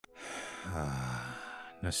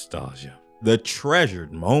Nostalgia. The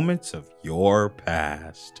treasured moments of your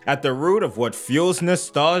past. At the root of what fuels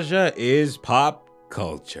nostalgia is pop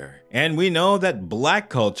culture. And we know that black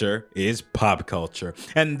culture is pop culture.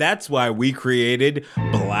 And that's why we created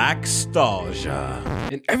Blackstalgia.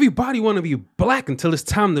 And everybody want to be black until it's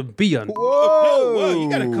time to be a... Whoa, you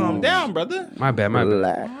gotta calm down, brother. My bad.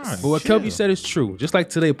 But what Kelby said is true. Just like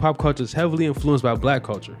today, pop culture is heavily influenced by black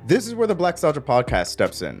culture. This is where the Blackstalgia podcast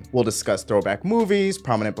steps in. We'll discuss throwback movies,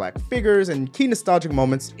 prominent black figures, and key nostalgic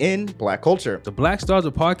moments in black culture. The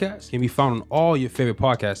Blackstalgia podcast can be found on all your favorite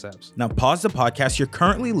podcast apps. Now pause the podcast you're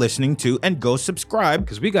currently listening to and go subscribe.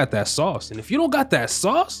 Because we got that sauce. And if you don't got that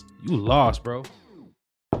sauce, you lost, bro.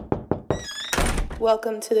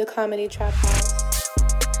 Welcome to the Comedy Trap House.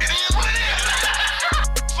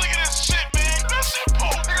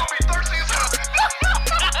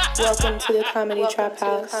 Welcome to the Comedy Trap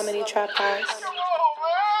House.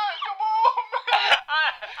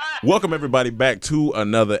 Welcome everybody back to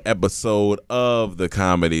another episode of the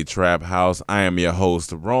Comedy Trap House. I am your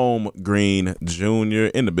host, Rome Green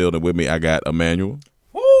Jr. In the building with me, I got Emmanuel.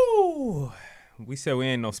 Woo! We said we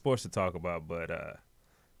ain't no sports to talk about, but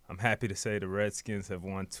I'm happy to say the Redskins have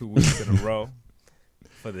won 2 weeks in a row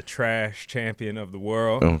for the trash champion of the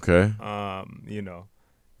world. Okay.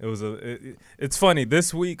 It's funny.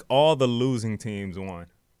 This week, all the losing teams won.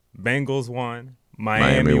 Bengals won.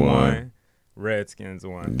 Miami won. Redskins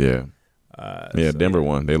won. Yeah. Denver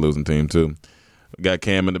won. They losing team too. We got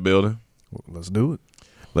Cam in the building. Let's do it.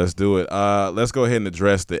 Let's go ahead and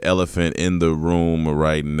address the elephant in the room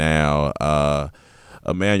right now.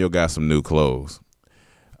 Emmanuel got some new clothes.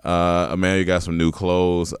 I'm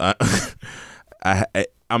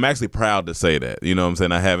actually proud to say that. You know what I'm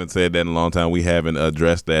saying? I haven't said that in a long time. We haven't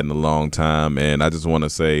addressed that in a long time. And I just want to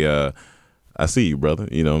say, I see you, brother.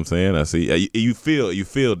 You know what I'm saying? I see you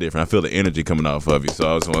feel different. I feel the energy coming off of you.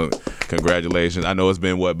 So I just want to congratulations. I know it's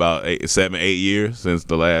been what, 7, 8 years since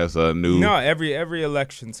the last new. No, every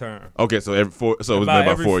election term. Okay, so it's been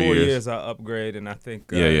about 4 years. 4 years I upgrade, and I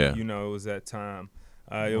think it was that time.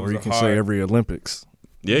 Or you can say every Olympics.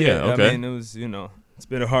 Yeah. Okay. I mean, it was it's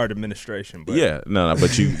been a hard administration, but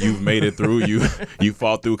but you've made it through. You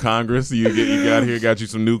fought through Congress. You got here, got you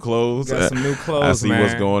some new clothes. Got some new clothes. I see man.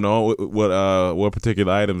 What's going on. What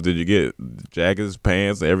particular items did you get? Jackets,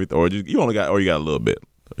 pants, everything, or you only got, or you got a little bit.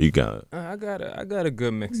 You got. I got a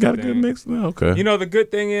good mix. Got a good mix. Okay. You know the good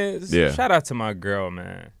thing is, shout out to my girl,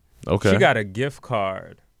 man. Okay. She got a gift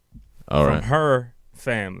card from her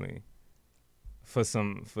family for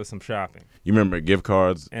some shopping. You remember gift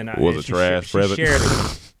cards was a trash present? She shared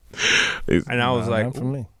it. And I was like, not for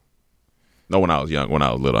me. No, when I was young, when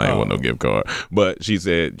I was little, I didn't want no gift card. But she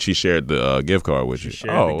said she shared the gift card with you. She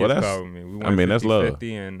shared the gift card with me. We went that's love.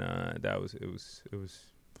 50, and it was.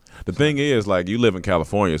 The thing is, like, you live in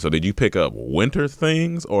California, so did you pick up winter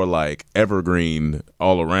things or like evergreen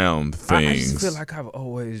all around things? I just feel like I've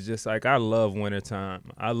always I love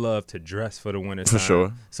wintertime. I love to dress for the wintertime. For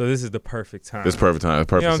sure. So this is the perfect time. This perfect time.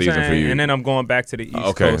 Perfect season for you. And then I'm going back to the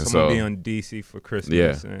East Coast. I'm going to be on DC for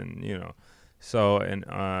Christmas. Yeah. And,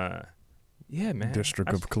 man.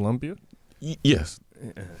 District of Columbia? Yes.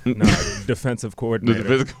 No, defensive coordinator. The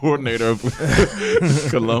defensive coordinator of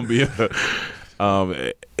Columbia.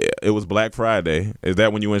 It was Black Friday. Is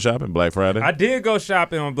that when you went shopping? Black Friday? I did go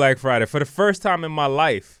shopping on Black Friday for the first time in my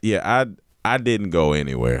life. Yeah, I didn't go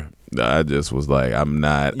anywhere. I just was like, I'm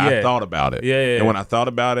not. Yeah. I thought about it. Yeah. And when I thought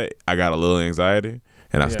about it, I got a little anxiety,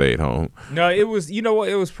 and I stayed home. No, it was. You know what?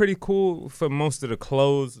 It was pretty cool for most of the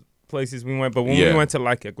clothes places we went. But when we went to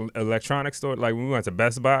like an electronics store, like when we went to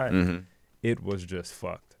Best Buy, it was just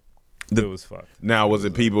fucked. It was fucked. Now, was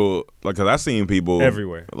it people, like, because I seen people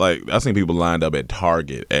everywhere. Like, I seen people lined up at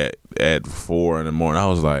Target at 4 in the morning. I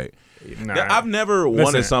was like, I've never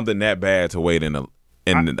wanted something that bad to wait in that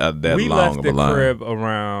long of a line. We left the crib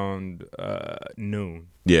around noon.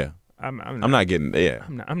 Yeah. I'm not getting,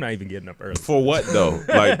 I'm not even getting up early. For what, though?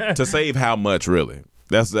 Like, to save how much, really?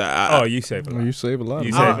 That's you save a lot. You save a lot.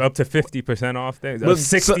 You save up to 50% off things,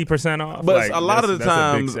 60% off. But a lot of the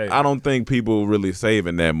times, I don't think people really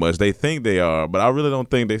saving that much. They think they are, but I really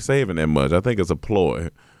don't think they're saving that much. I think it's a ploy.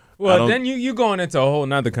 Well, then you going into a whole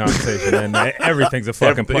nother conversation, and everything's a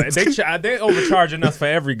fucking ploy. They overcharging us for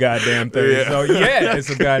every goddamn thing. Yeah. So it's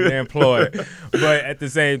a goddamn ploy. But at the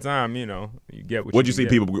same time, you get what. What'd you see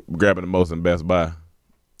people grabbing the most in Best Buy?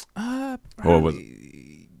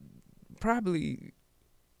 Probably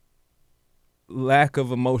lack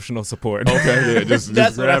of emotional support. Okay, yeah, just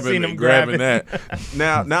that's what I've seen them grabbing that.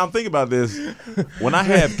 Now I'm thinking about this. When I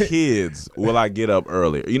have kids, will I get up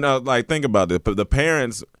earlier? Like, think about this. The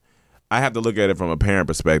parents, I have to look at it from a parent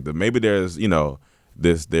perspective. Maybe there's,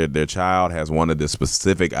 their child has wanted this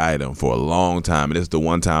specific item for a long time, and it's the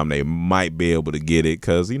one time they might be able to get it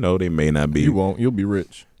because, they may not be. You won't. You'll be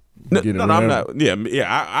rich. No, I'm not.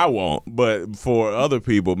 Yeah, I won't. But for other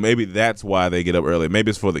people, maybe that's why they get up early.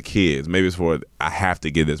 Maybe it's for the kids. Maybe it's for, I have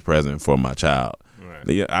to get this present for my child. Right.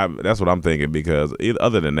 Yeah, that's what I'm thinking, because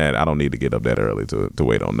other than that, I don't need to get up that early to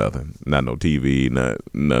wait on nothing. Not no TV,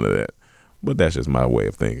 none of that. But that's just my way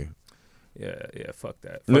of thinking. Yeah, fuck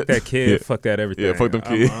that. Fuck that kid, yeah. Fuck that everything. Yeah, fuck them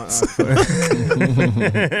kids.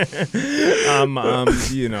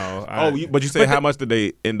 But you say how much did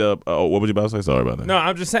they end up, what was you about to say? Sorry about that. No,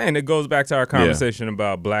 I'm just saying it goes back to our conversation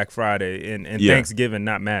about Black Friday and Thanksgiving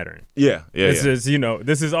not mattering. Yeah. This is,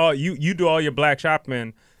 this is all, you do all your black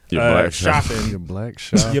shopping. Your black shopping. Your black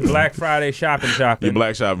shopping. Your Black Friday shopping. Your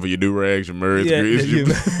black shopping for your do-rags, your merch,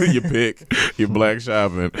 your pick, your black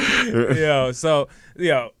shopping.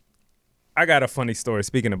 I got a funny story.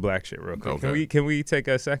 Speaking of black shit, real quick, okay. Can we take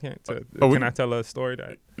a second? Can I tell a story?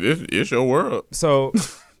 That it's your world. So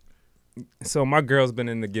my girl's been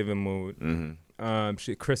in the giving mood.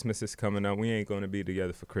 Mm-hmm. Christmas is coming up. We ain't gonna be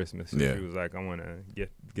together for Christmas. Yeah. She was like, I want to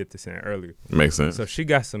get this in early. Makes sense. So she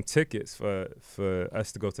got some tickets for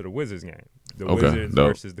us to go to the Wizards game. The Okay, Wizards dope.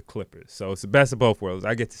 versus the Clippers. So it's the best of both worlds.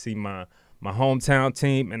 I get to see my hometown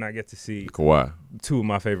team, and I get to see Kawhi. two of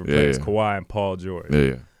my favorite players, Yeah. Kawhi and Paul George.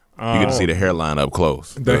 Yeah. You get to see the hairline up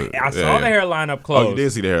close. I saw the hairline up close. Oh, you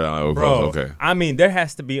did see the hairline up close. Okay. I mean, there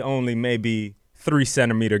has to be only maybe 3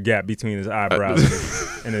 centimeter gap between his eyebrows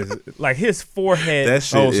and his forehead. That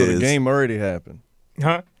shit so the game already happened.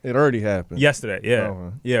 Huh? It already happened. Yesterday, yeah.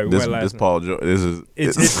 Oh, Yeah, we This went last night. Paul George.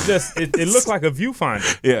 It's just it looked like a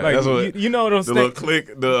viewfinder. Yeah, like, that's what you know those the things. little click.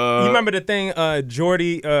 You remember the thing,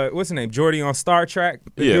 Geordie? What's his name? Geordie on Star Trek.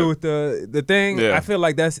 The Yeah. dude with the thing. Yeah. I feel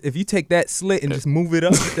like that's if you take that slit and just move it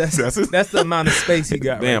up. That's the amount of space he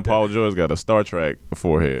got. Damn, right there. Paul George got a Star Trek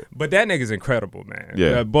forehead. But that nigga's incredible, man.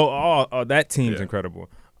 Yeah. That team's Yeah. incredible.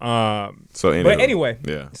 So anyway,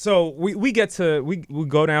 yeah. So we get to we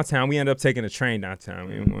go downtown. We end up taking a train downtown.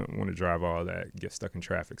 We didn't want to drive all that, get stuck in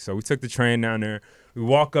traffic. So we took the train down there. We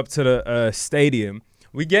walk up to the stadium.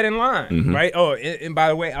 We get in line, right? Oh, and by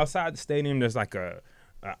the way, outside the stadium, there's like a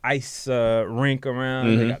ice rink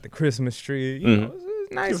around. They got the Christmas tree. You know,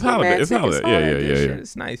 it's nice. It's holiday. It's holiday. Yeah.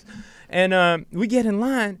 It's nice. And we get in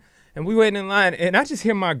line, and we wait in line, and I just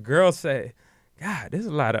hear my girl say, God, there's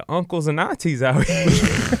a lot of uncles and aunties out here.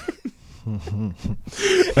 And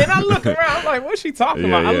I look around, I'm like, what's she talking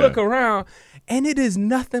about? I look around, and it is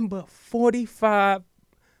nothing but 45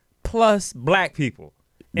 plus black people.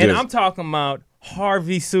 And Yes. I'm talking about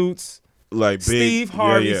Harvey suits, Like big, Steve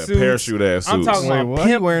Harvey suits. parachute ass I'm suits. talking Wait, about why are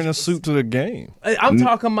you pimp. wearing a suit to the game? I'm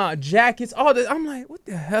talking about jackets, all this. I'm like, what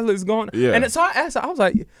the hell is going on? Yeah. And so I asked her, I was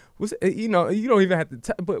like, was it, you don't even have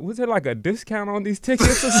to, but was there like a discount on these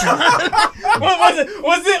tickets or something?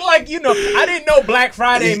 was it like, I didn't know Black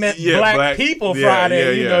Friday meant Black People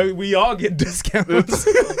Friday. We all get discounts. So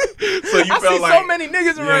you I felt see like so many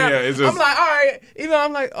niggas around. it's just, I'm like, all right,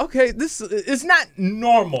 I'm like, okay, this it's not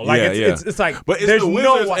normal. Like it's like, but it's there's the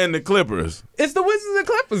Wizards and the Clippers. it's the Wizards and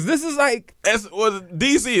Clippers. This is like,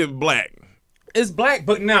 DC is black. it's black,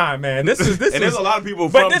 but nah, man. This is There's a lot of people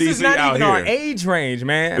but from this DC is not out even here. our age range,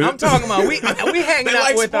 man. I'm talking about we hanging They out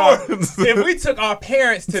like with sports. if we took our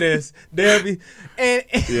parents to this, there'd be and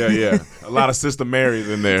Yeah. A lot of Sister Marys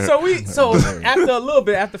in there. So after a little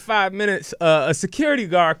bit, after 5 minutes, a security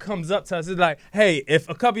guard comes up to us. It's like, hey, if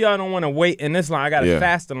a couple of y'all don't want to wait in this line, I got a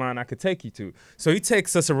faster line I could take you to. So he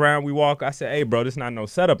takes us around. We walk. I said, hey, bro, this not no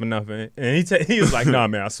setup or nothing. And he was like, nah,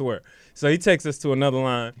 man, I swear. So he takes us to another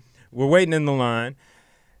line. We're waiting in the line.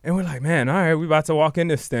 And we're like, man, all right, we about to walk in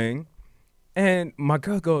this thing. And my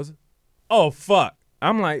girl goes, oh, fuck.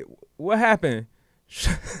 I'm like, what happened?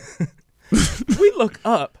 We look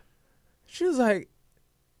up. She was like,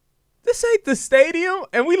 this ain't the stadium.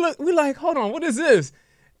 And we like, hold on, what is this?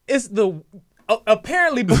 It's the,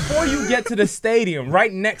 apparently before you get to the stadium,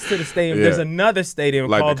 right next to the stadium, there's another stadium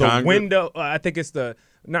Like called the the Window, I think it's the,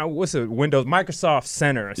 what's it, Windows, Microsoft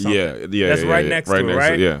Center or something. Yeah. That's right next to it,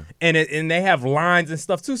 right? Yeah. And they have lines and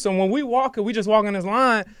stuff too. So when we walk in this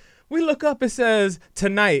line, we look up, it says,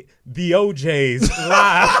 tonight, the OJ's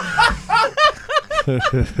live.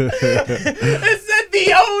 It said the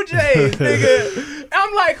OJ's, nigga.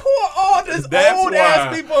 I'm like, who are all these old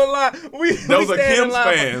ass people in line? Those are Kim's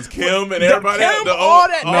fans. Kim and everybody else. All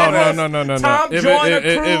that. No. Tom joined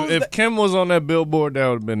the cruise. If Kim was on that billboard, that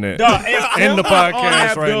would have been there. It In the on podcast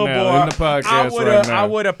that right now. billboard, In the podcast right now. I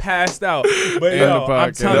would have passed out. But In yo, the I'm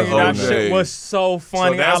podcast. telling you, that The shit OJ. was so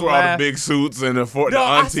funny. So that's I where all the laughed. big suits and the No,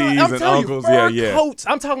 aunties I'm and telling uncles. You, fur Yeah. coats.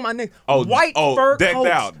 I'm talking about niggas. Oh, white fur decked coats.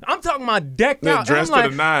 out. I'm talking about decked They're out. dressed I'm to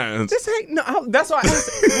like, the nines. this ain't no. That's why I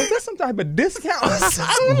asked, was that some type of discount or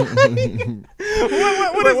something?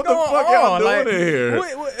 What is What the going fuck y'all on? doing Like, in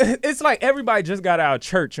here? it's like everybody just got out of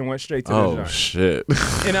church and went straight to the Oh joint. shit!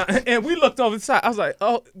 And we looked over the side. I was like,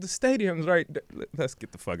 oh, the stadium's right there. Let's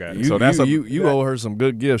get the fuck out of here. So that's you owe her some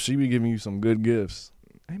good gifts. She be giving you some good gifts.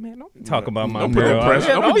 Hey man, don't talk about my Don't put girl. that pressure.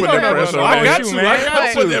 Don't put that pressure on I that. got you, to. man. I got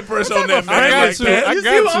Like, Put that pressure on that I man got like to. that. I You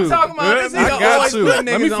got see what I'm to. talking about? This I nigga got always to. putting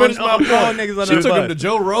Let me niggas finish on, my all point. niggas on She the took him bus. to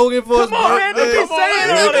Joe Rogan for his Come on, man. Don't be birthday. saying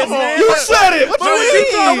all this, man. You said it. What Bro, you you mean?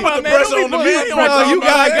 talking about, Put the man? pressure Don't on the be men. putting You pressure No, on you my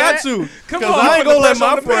got man. to. Come Because on. I ain't gonna let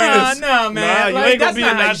my Put the pressure on the friends. Nah, man. Nah, you Like, ain't gonna that's be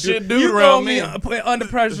not in how that you do shit it. dude You around throw me me. put under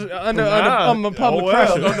pressure, under public Oh, well.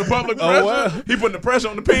 pressure. On the public Oh, pressure. well. He putting the pressure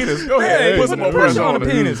on the penis. Go ahead. Hey, Put put some the more pressure pressure on on the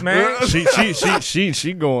it. penis, man.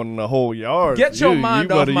 She going the whole yard. Get your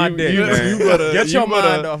mind off my dick, man. Get your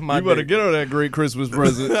mind off my You better dick. get her that great Christmas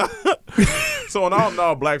present. So on all in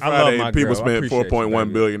all, Black I love Friday, my people girl. I spent appreciate you, $4.1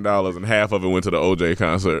 baby. billion, and half of it went to the OJ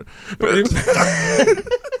concert. The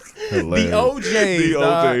OJs, The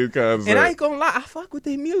dog. OJ concert. And I ain't gonna lie, I fuck with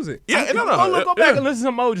their music. Yeah, no. Go back and listen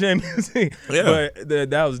to some OJ music. Yeah. But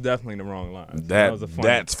that was definitely the wrong line. That was a funny.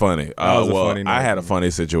 that's funny. That was a Well, funny I night had a for me.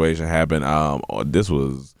 funny situation happen. This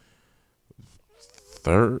was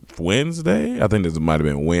Wednesday. I think this might have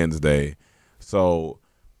been Wednesday. So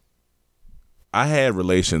I had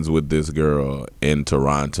relations with this girl in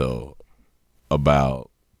Toronto about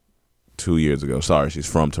 2 years ago. Sorry, she's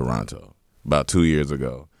from Toronto. About 2 years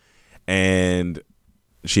ago, and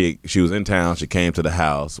she was in town. She came to the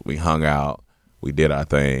house. We hung out. We did our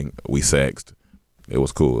thing. We sexed. It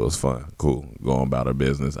was cool. It was fun. Cool. Going about her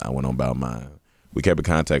business. I went on about mine. We kept in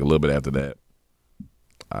contact a little bit after that.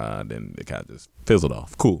 Then it kind of just fizzled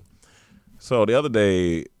off. Cool. So the other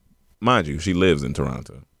day, mind you, she lives in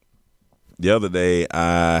Toronto. The other day,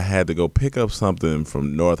 I had to go pick up something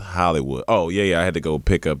from North Hollywood. Oh, yeah. I had to go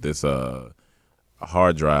pick up this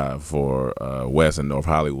hard drive for West and North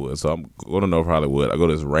Hollywood. So I'm going to North Hollywood. I go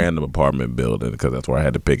to this random apartment building because that's where I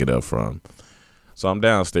had to pick it up from. So I'm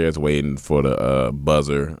downstairs waiting for the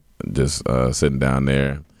buzzer, just sitting down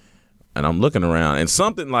there. And I'm looking around. And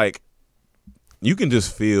something like, you can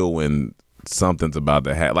just feel when something's about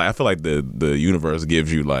to happen. Like, I feel like the universe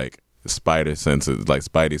gives you like spider senses, like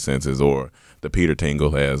Spidey senses, or the Peter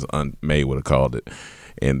Tingle, as May would have called it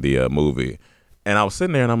in the movie. And I was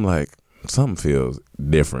sitting there and I'm like, something feels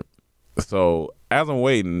different. So as I'm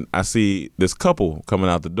waiting, I see this couple coming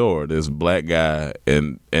out the door. This black guy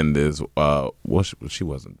and this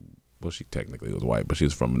she technically was white, but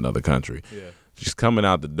she's from another country. Yeah. She's coming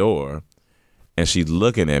out the door and she's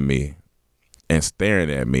looking at me and staring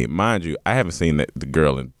at me. Mind you, I haven't seen the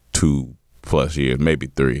girl in 2+ years, maybe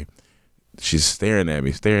 3. She's staring at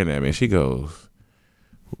me, and she goes,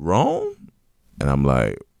 "Wrong?" And I'm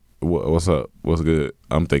like, "What's up? What's good?"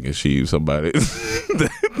 I'm thinking she's somebody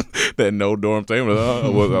that no dorm thing. I'm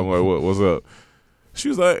like, "What's up?" She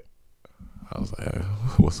was like, I was like,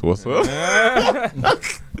 "What's up?"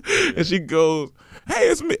 And she goes, "Hey,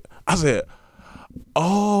 it's me." I said,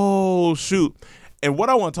 "Oh shoot!" And what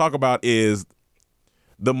I want to talk about is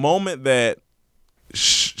the moment that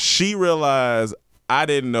she realized I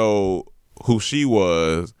didn't know who she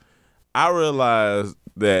was. I realized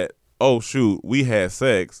that, oh shoot, we had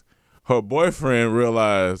sex. Her boyfriend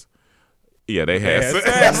realized, yeah, they had sex.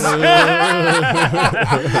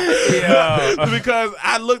 Because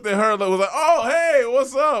I looked at her and was like, "Oh, hey,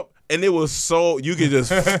 what's up?" And it was so, you could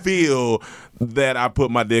just feel that I put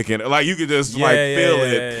my dick in it. Like, you could just feel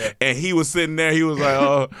it. Yeah. And he was sitting there. He was like,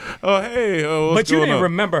 oh hey, what's But you going didn't on?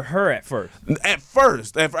 remember her at first. At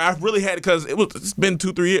first, I really had, because it's been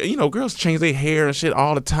 2-3 years. You know, girls change their hair and shit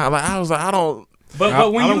all the time. Like, I was like, I don't.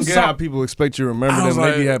 But when I you don't get how people expect you to remember them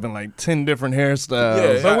maybe having like 10 different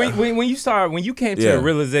hairstyles. Yeah. But when you came to the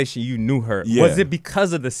realization you knew her, was it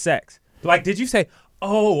because of the sex? Like, did you say,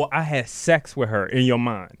 "Oh, I had sex with her" in your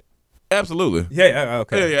mind? Absolutely. Yeah.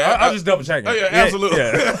 Okay. Yeah. I'll just double check it. Oh, yeah, absolutely.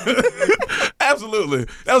 Yeah. Absolutely.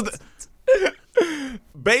 That was the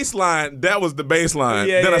baseline. That was the baseline.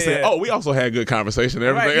 Yeah, then yeah, I said, yeah. "Oh, we also had good conversation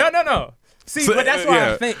and Right. everything." No. See, So, but that's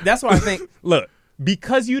why I think. Look,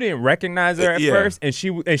 because you didn't recognize her at first, and she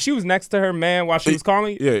was next to her man while she was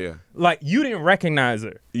calling you. Yeah. Like, you didn't recognize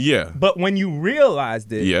her. Yeah. But when you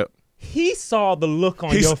realized it, Yep. he saw the look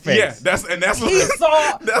on your face. Yeah, that's He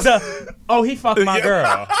saw he fucked my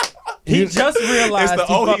girl. He just realized it's the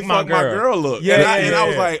he fucked my girl look. Yeah, and I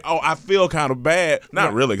was like, oh, I feel kind of bad.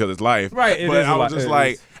 Not really, because it's life. Right. But I was just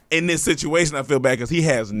like, in this situation, I feel bad because he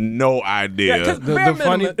has no idea. Yeah,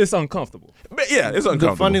 because it's uncomfortable. But yeah, it's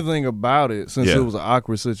uncomfortable. The funny thing about it, since it was an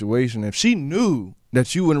awkward situation, if she knew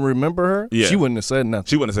that you wouldn't remember her, she wouldn't have said nothing.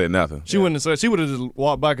 She wouldn't have said nothing. She wouldn't have said. She would have just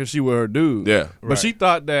walked by because she was her dude. Yeah, but she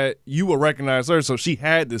thought that you would recognize her, so she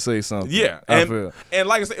had to say something. Yeah, I feel. And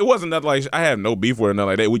like I said, it wasn't nothing like I had no beef with her, nothing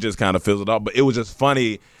like that. We just kind of fizzled off. But it was just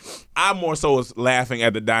funny. I more so was laughing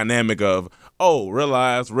at the dynamic of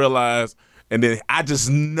realize. And then I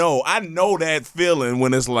know that feeling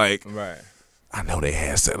when it's like, I know they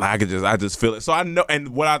had sex. Like I just feel it. So I know. And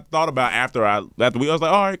what I thought about after I was like,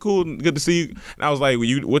 all right, cool, good to see you. And I was like,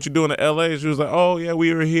 what you doing in L.A.? She was like, oh yeah,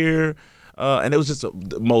 we were here. And it was just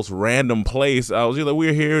the most random place. I was like, we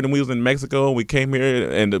were here, and then we was in Mexico, and we came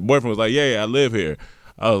here, and the boyfriend was like, yeah, I live here.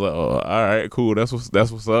 I was like, oh, all right, cool, that's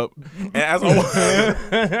what's up. And as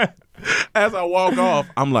I walk off,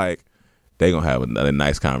 I'm like, they gonna have a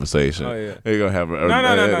nice conversation. Oh yeah, they gonna have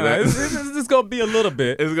no. It's gonna be a little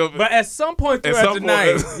bit. But at some point throughout the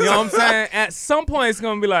night, you know what I'm saying? At some point, it's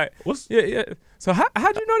gonna be like, yeah. So how'd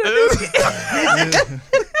you know that dude?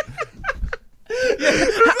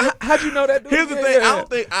 How'd you know that dude? Here's the thing. I don't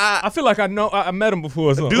think I feel like I met him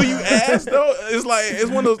before or something. Do you ask though? It's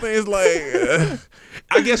one of those things like.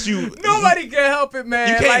 I guess nobody can help it, man.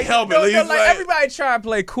 You can't help it. Like everybody try to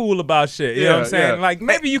play cool about shit. You know what I'm saying? Yeah. Like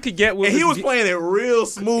maybe you could get with. And he was playing it real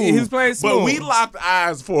smooth. He was playing smooth. But we locked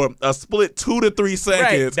eyes for a split 2 to 3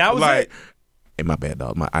 seconds. Right. That was like, it. Hey, my bad,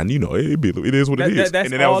 dog. It is what it is. That's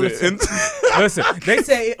and then that all was it. Listen, they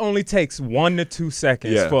say it only takes 1 to 2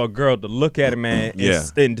 seconds for a girl to look at a man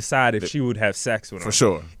and decide if she would have sex with him. For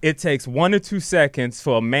sure. It takes 1 to 2 seconds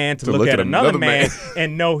for a man to look at another man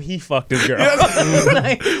and know he fucked his girl.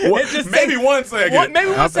 Maybe 1 second. Maybe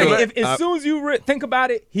 1 second. As soon as you think about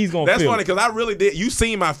it, he's going to feel it. That's funny because I really did. You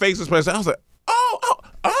seen my face expression. I was like, oh.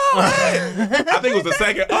 I think it was the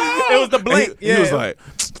second. It was the blink. He was like,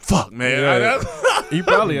 fuck, man. Yeah. He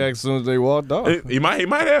probably asked as soon as they walked off. He might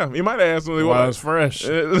have. He might have asked as soon as they walked off. It's fresh.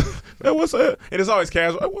 What's up? And it's always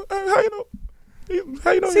casual. How you know?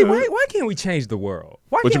 How you know? See, why can't we change the world?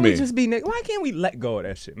 Why what can't you we mean? just be niggas? Why can't we let go of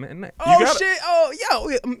that shit, man? Like, shit.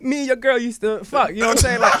 Me and your girl used to fuck. You know what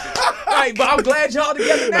I'm saying? Like, but I'm glad y'all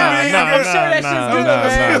together now. I'm sure that shit's good,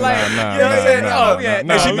 man. Like, you know what I'm saying? Oh yeah,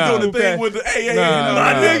 and she be doing the thing with the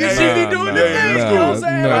my nigga, she be doing the thing. You know what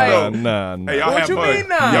I'm saying? Hey, y'all have fun.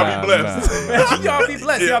 Y'all be blessed. Y'all be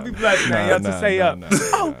blessed. Y'all be blessed, man. Y'all just say up.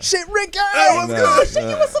 Oh shit, Rick. What's good? Shit,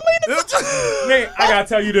 you and Selena. Nigga, I gotta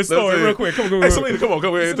tell you this story real quick. Come on, hey, Selena, come on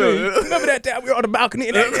here. Remember that time we were on the balcony?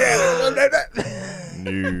 No.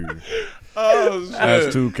 Oh, shit.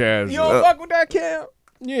 That's too casual. You don't fuck with that, Cam?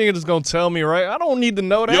 You ain't just gonna tell me, right? I don't need to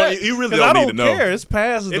know that. You really don't need to know. I don't care. It's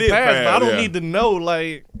past the past, but I don't need to know,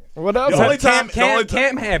 like, what else? The only time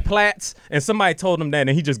Cam had plaits, and somebody told him that,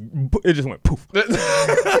 and it just went poof.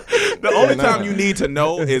 The only time you need to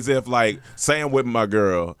know is if, like, say I'm with my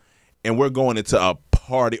girl, and we're going into a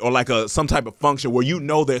party or like some type of function where you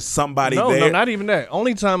know there's somebody there. No, not even that.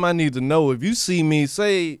 Only time I need to know, if you see me,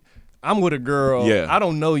 say I'm with a girl, I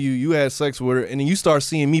don't know you had sex with her, and then you start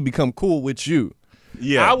seeing me become cool with you.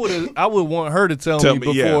 Yeah, I would want her to tell me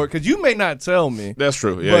before, because you may not tell me. That's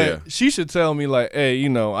true. But she should tell me, like, hey, you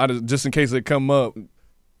know, just in case it come up,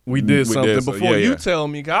 we did something before you tell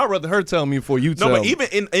me. Cause I'd rather her tell me before you tell me. No,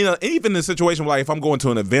 but even in a situation where, like, if I'm going to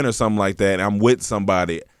an event or something like that, and I'm with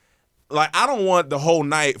somebody. Like, I don't want the whole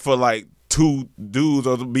night for, like, 2 dudes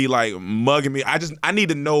or to be, like, mugging me. I need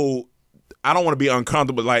to know. I don't want to be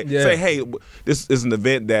uncomfortable. Like, say, hey, this is an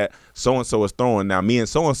event that so-and-so is throwing. Now, me and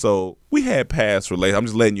so-and-so, we had past relations. I'm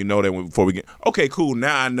just letting you know that before we get, okay, cool.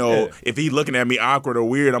 Now I know if he's looking at me awkward or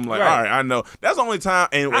weird, I'm like, all right, I know. That's the only time.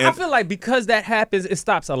 And I feel like because that happens, it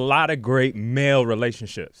stops a lot of great male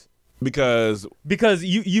relationships. Because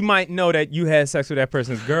you might know that you had sex with that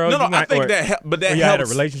person's girl. I think but that you helps. Had a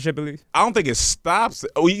relationship at least. I don't think it stops.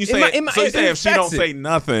 Oh, you say so? You say if she don't say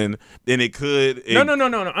nothing, then it could. No.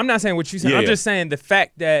 I'm not saying what you said. I'm just saying the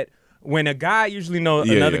fact that when a guy usually knows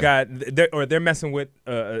another guy, they're messing with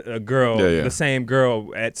a girl, the same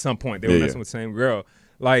girl at some point. They were messing with the same girl.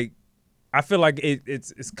 Like, I feel like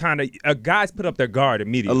it's kind of guys put up their guard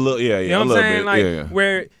immediately. A little, you know what I'm saying? Like,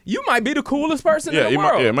 where you might be the coolest person in the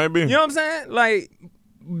world. It might be. You know what I'm saying? Like,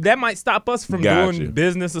 that might stop us from doing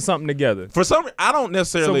business or something together. For some reason, I don't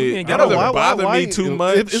necessarily. It doesn't bother me too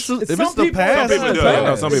much. If it's the past.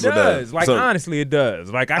 Some people does. Like, honestly, it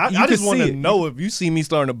does. Like, I just want to know if you see me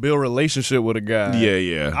starting to build a relationship with a guy.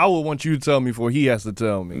 Yeah. I would want you to tell me before he has to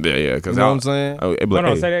tell me. Yeah. You know what I'm saying? Hold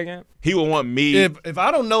on, say that again. He would want me. If I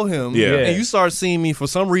don't know him, and you start seeing me for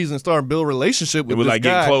some reason, start build a relationship with it was this like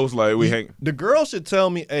guy, getting close, like we hang. The girl should tell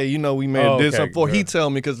me, hey, you know, we may have did something before he tell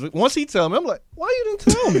me, because once he tell me, I'm like, why you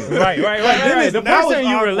didn't tell me? right. The person in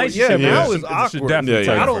your relationship, now it's awkward.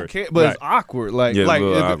 I don't care, but it's awkward. Like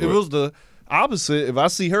if it was the opposite, if I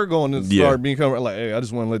see her going to start becoming like, hey, I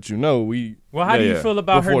just want to let you know we. Well, how do you feel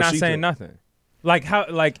about her not saying nothing? Like how,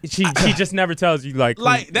 like she just never tells you like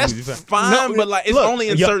that's fine, but like it's only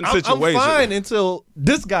in certain situations. I'm fine until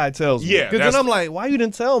this guy tells me. Because then I'm like, why you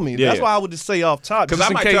didn't tell me? That's why I would just say off top. Because I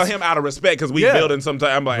might tell him out of respect because we building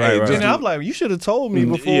sometimes. I'm like, hey, and I'm like, you should have told me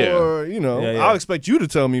before. You know, I'll expect you to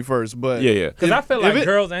tell me first. But because I feel like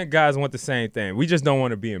girls and guys want the same thing. We just don't want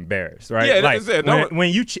to be embarrassed, right? Yeah, like that's it.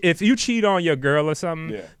 When you if you cheat on your girl or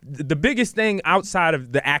something, the biggest thing outside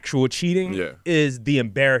of the actual cheating is the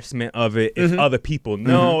embarrassment of it. If other people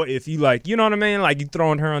know. If you like, you know what I mean? Like you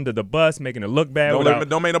throwing her under the bus, making her look bad.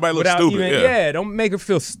 Don't make nobody look stupid. Don't make her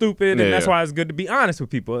feel stupid, and that's why it's good to be honest with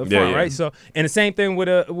people. Right? So, and the same thing with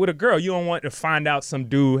a girl. You don't want to find out some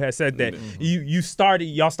dude has said that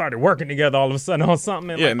y'all started working together all of a sudden on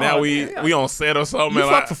something. And now we on set or something. You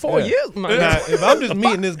fucked for 4 years. Now, if I'm just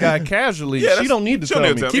meeting this guy casually, she don't need to tell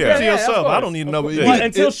me. Keep it to yourself. I don't need to know.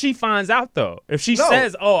 Until she finds out though. If she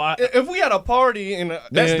says, if we at a party and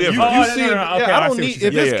that's different. You see it. I don't need.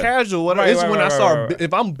 If it's casual, whatever. It's when I start.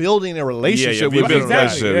 If I'm building a relationship with you,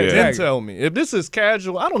 then tell me. If this is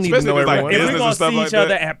casual, I don't need to know everyone. If we're gonna see each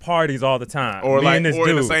other at parties all the time, or like, or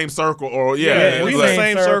in the same circle, or if we in the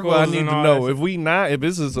same circle, I need to know. If we not, if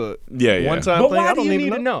this is a one time thing, I don't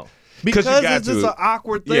need to know. Because it's just an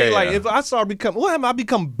awkward thing. Like if I start I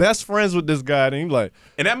become best friends with this guy, then you like,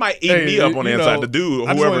 and that might eat me up on the inside. The dude,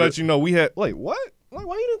 I just want to let you know we had what. Like,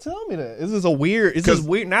 why you didn't tell me that? Is this a weird? Is this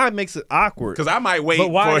weird? Now it makes it awkward. Because I might wait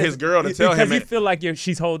for his girl to tell him. Because you feel like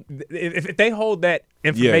she's if they hold that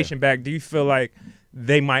information back, do you feel like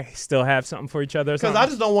they might still have something for each other? Because I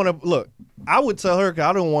just don't want to look. I would tell her because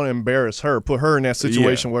I don't want to embarrass her, put her in that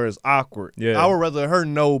situation where it's awkward. I would rather her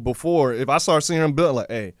know before. If I start seeing her build like,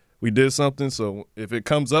 hey, we did something, so if it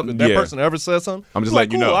comes up and that person ever says something, I'm just like,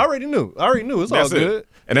 cool, I already knew. It's all good.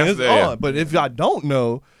 And that's it's on. But if I don't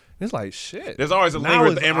know. It's like shit. There's always a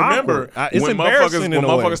lingering. And remember, when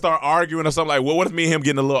motherfuckers start arguing or something, like, well, what if me and him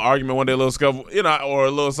getting a little argument one day, a little scuffle, or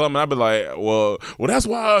a little something? I'd be like, well, that's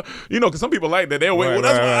why, because some people like that. They'll wait. Well,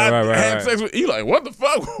 that's why I had sex with you. Like, what the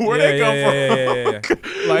fuck? Where they come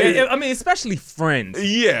from? Like, I mean, especially friends.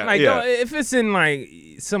 Like, if it's in like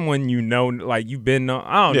someone like you've been,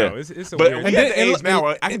 I don't know. It's a weird. But at the age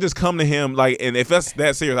now, I can just come to him, like, and if that's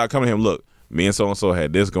that serious, I come to him. Look, me and so and so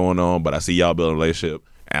had this going on, but I see y'all building a relationship.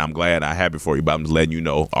 And I'm glad I have it for you, but I'm just letting you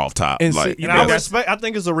know off top. And I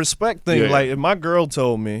think it's a respect thing. Like if my girl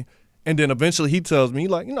told me, and then eventually he tells me,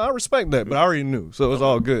 like, I respect that, but I already knew, so it's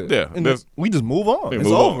all good. And we just move on. It's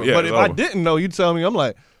over. But if I didn't know, you tell me, I'm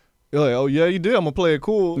like, you're like, oh yeah, you did. I'm gonna play it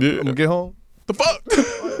cool. I'm gonna get home. The fuck?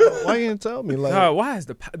 Why you didn't tell me? Like, why is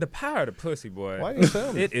the power of the pussy, boy? Why you didn't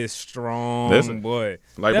tell me? It is strong, boy.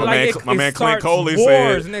 Like my man Clint Coley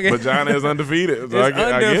said, vagina is undefeated. So it's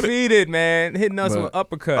undefeated, man. Hitting us with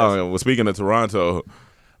uppercuts. Oh, well, speaking of Toronto.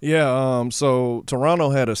 Yeah, so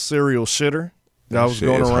Toronto had a serial shitter that was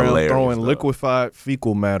going around throwing liquefied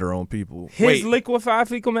fecal matter on people. His liquefied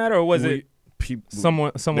fecal matter, or was it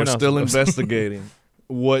someone else? They're still investigating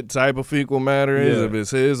what type of fecal matter is, if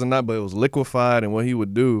it's his or not, but it was liquefied. And what he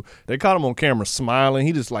would do, they caught him on camera smiling.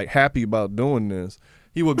 He just like happy about doing this.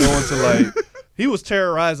 He would go into like, he was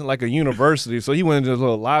terrorizing like a university. So he went into his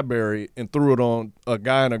little library and threw it on a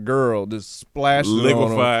guy and a girl, just splashed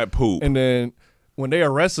liquefied poop. And then when they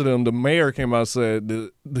arrested him, the mayor came out and said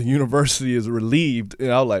the university is relieved.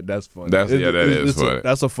 And I was like, that's funny. That is funny.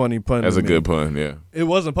 That's a funny pun. That's a good pun, yeah. It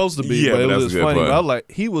wasn't supposed to be, but it was just funny. But I was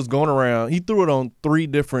like, he was going around. He threw it on 3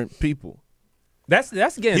 different people. That's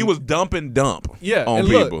getting. He was dumping on and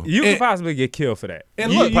people. Look, you could possibly get killed for that.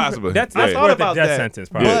 And look, possibly. That's I thought about death that sentence,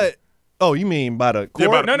 probably. But you mean by the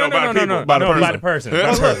court? No, by the person.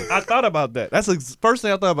 I thought about that. That's the first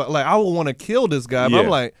thing I thought about. Like, I would want to kill this guy, but I'm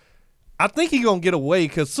like, I think he's going to get away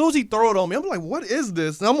because as soon as he throw it on me, I'm like, what is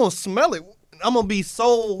this? And I'm going to smell it. I'm going to be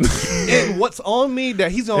so in what's on me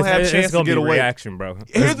that he's going to have a chance to get away. Reaction, bro.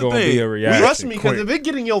 Here's the thing. Trust me, because if it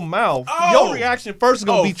get in your mouth, your reaction first is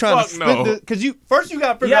going to be trying to spit it. Because you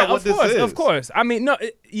got to figure out what this is. Of course. I mean, no,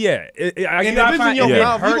 and if it's in your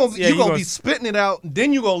mouth, you're going to be spitting it out.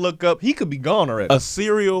 Then you're going to look up. He could be gone already. A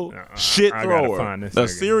serial shit thrower. A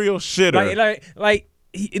serial shitter. Like,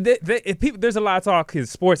 there's a lot of talk in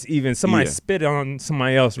sports. Even somebody spit on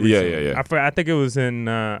somebody else recently. I think it was in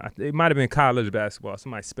it might have been college basketball.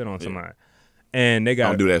 Somebody spit on somebody, and they got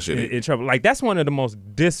don't do that shit in trouble. Like that's one of the most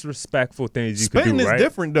disrespectful things you Spitting could do, is right?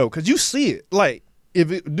 different though, because you see it. Like if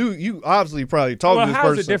it do, you obviously probably talk to this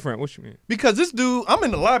person. How's it different? What you mean? Because this dude, I'm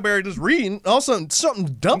in the library just reading. All of a sudden, something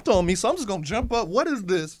dumped on me, so I'm just gonna jump up. What is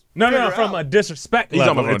this? No, from a disrespect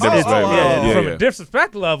level. He's talking about from a disrespect Yeah, level. from a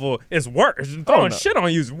disrespect level, it's worse. Throwing shit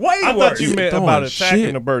on you is way I worse. thought you meant about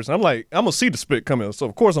attacking a person. I'm like, I'm gonna see the spit coming, so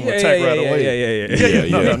of course I'm gonna attack right away.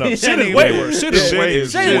 Yeah. No. Shit is way worse. Shit is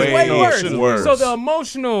way worse. So the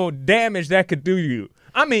emotional damage that could do you.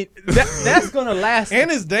 I mean, that's gonna last.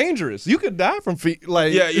 And it's dangerous. You could die from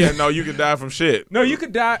like. No, you could die from shit. No, you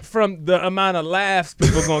could die from the amount of laughs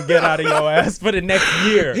people gonna get out of your ass for the next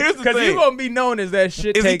year. Here's the thing. Because you're gonna be known as that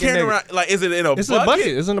shit Is he taking carrying nigga. around, like, is it in a It's bucket? in a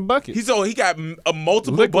bucket. It's in a bucket. He got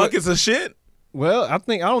multiple Liquid. buckets of shit? Well, I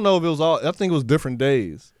don't know if it was all. I think it was different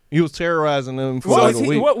days. He was terrorizing them for What, like a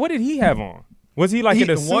week. what did he have on? Was he like in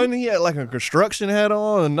a suit? One he had like a construction hat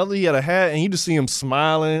on. Another he had a hat, and you just see him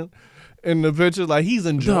smiling in the picture, like he's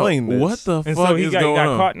enjoying this. What the And fuck so he is got going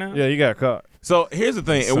on? caught now? Yeah, you got caught. So here's the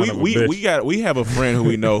thing, and Son of a bitch. we have a friend who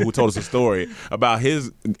we know who told us a story about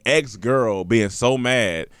his ex-girl being so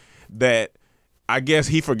mad that I guess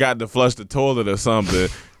he forgot to flush the toilet or something.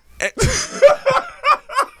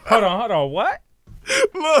 Hold on, what?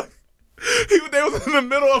 Look, they was in the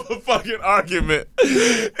middle of a fucking argument,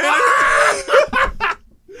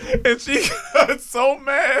 and she got so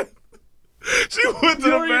mad. She went to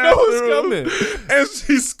the bathroom and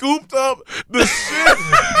she scooped up the shit.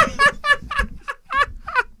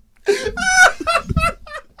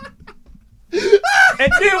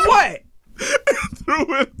 And then what?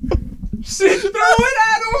 Threw it. She threw it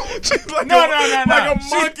at him? She's like No. like a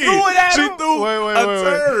monkey. She threw it at She him? threw Wait. a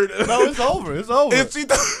turd. No, it's over. It's over. And she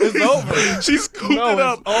It's over. She scooped No, it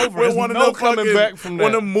up it's over. with There's one of no the coming fucking back from that.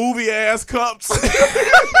 one of the movie ass cups.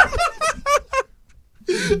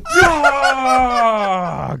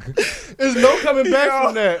 Dog. There's no coming back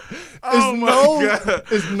from that. Oh my God.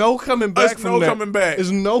 There's no coming back There's from no that. coming back.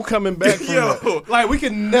 There's no coming back from Yo. that. Like we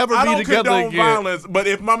can never I be don't together condone again. violence, but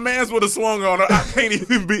if my mans would have swung on her, I can't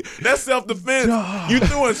even be. That's self-defense. You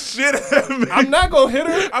throwing shit at me. I'm not gonna hit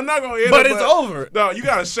her. I'm not gonna hit her, But it's over. No, you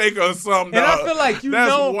gotta shake her or something. And dog. I feel like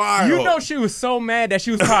That's wild. she was so mad that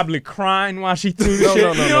she was probably crying while she threw the No, shit.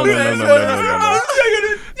 no, no, You know no, what I'm no, saying? no, no.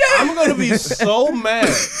 I'm gonna be so mad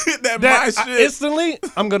that that my I shit. instantly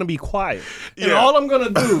I'm gonna be quiet. And Yeah. all I'm gonna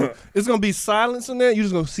do is gonna be silence in there. You're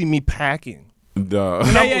just gonna see me packing. Duh.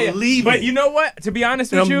 Yeah. leaving. But you know what? To be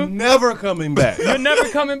honest And with you, I'm never coming back. you're never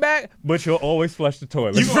coming back, but you'll always flush the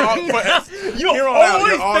toilet. You You'll here on out,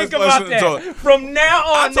 always you're always think about flushing the toilet. that. From now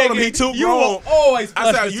on, I told him nigga, he too you grown. will always flush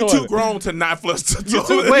I said the you toilet. too grown to not flush the You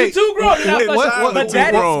toilet. Wait. too grown to not flush what- the toilet. But too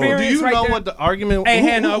that grown? experience Do you right know there, what the argument? Hey,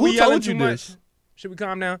 Hannah, are we who yelling told too you much? this? Should we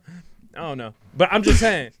calm down? I don't know. But I'm just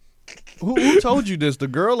saying. Who told you this? The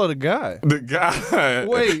girl or the guy? The guy.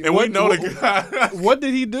 Wait, and what- we know the guy. What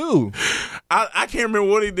did he do? I can't remember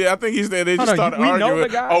what he did. I think he said they just Hold on, started we know arguing. the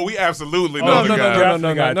guy? Oh, we absolutely Oh, know No, the no, guy. no, Definitely no,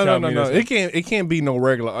 no, gotta no, tell no, me no. this It can't be no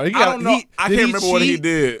regular. I don't know. I can't remember what he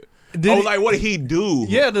did. Like what did he do?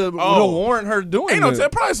 Yeah, to warrant her doing Ain't no it. tell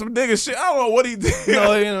probably some nigga shit. I don't know what he did.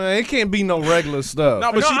 No, it can't be no regular stuff.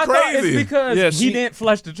 No, but No, she I thought it's crazy. because Yeah, he didn't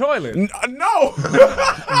flush the toilet. No.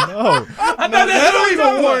 No. I thought that's what even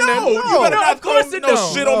you were warrant No, that. you better No, not of course throw it no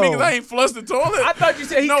don't. shit on me No. because I ain't flushed the toilet. I thought you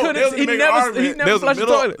said he there's couldn't. a He big never argument. flushed the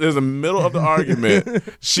middle, toilet. There's a middle of the argument.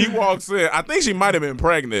 She walks in. I think she might have been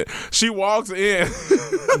pregnant. She walks in,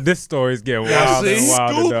 This story's getting wilder and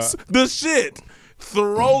wilder. scoops the shit,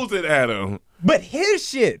 throws it at him. But his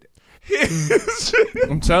shit.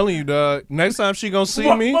 I'm telling you, dog. Next time she gonna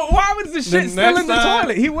see me, But why was the shit still in the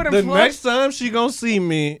toilet? He wouldn't The flush. next time she gonna see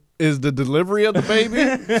me is the delivery of the baby,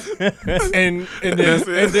 and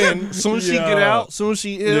then soon as she get out, soon as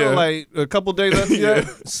she ill, like a couple days after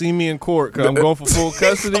that, see me in court because I'm going for full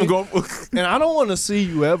custody. And I don't want to see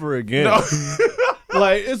you ever again. No.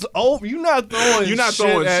 Like it's over. You're not throwing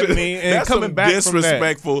shit at me and That's coming some back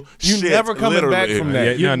disrespectful from that. You shit. never coming back literally. from that.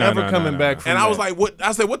 Yeah, You're no, never no, coming no. back from And that. I was like, "What?"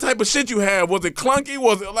 I said, "What type of shit you have? Was it clunky?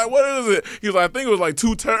 Was it like what is it?" He was like, "I think it was like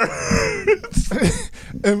 2 turns."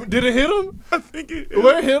 And did it hit him? I think it.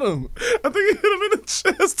 Where it hit him? I think it hit him in the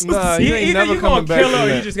chest. Nah, you ain't Either never you coming gonna back kill from her or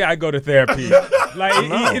that. you just gotta go to therapy. Like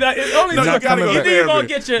it's only No, two. you gotta go to Either you gonna therapy.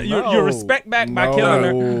 get your respect back by killing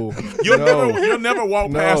her. You'll never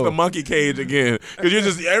walk past the monkey cage again because you're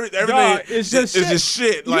just everything. Dog, it's just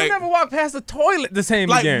shit. You Like never walk past the toilet the same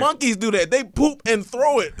like again. monkeys do that. They poop and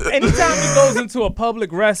throw it. Anytime he goes into a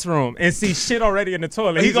public restroom and sees shit already in the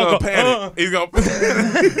toilet, He's gonna go panic. He's gonna.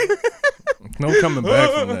 No coming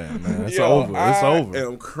back from that, man. It's over. It's over. I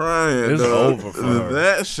am crying. It's over for her.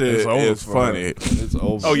 That shit is funny. It's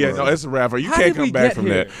over. Oh yeah, no, it's a rapper. You can't come back from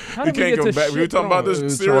that. You can't come back. We were talking about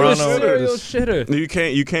this serial shitter.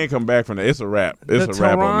 You can't come back from that. It's a rap. It's a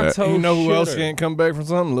rap on that. You know who else can't come back from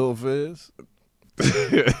something? Lil Fizz.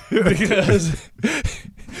 Because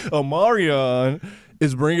Omarion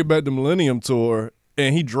is bringing back the Millennium Tour,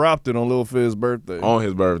 and he dropped it on Lil Fizz's birthday. On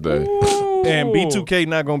his birthday. Ooh. And B2K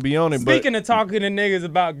not gonna be on it. Speaking of talking to niggas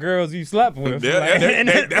about girls you slept with,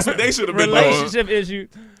 that's what they should have been relationship issues.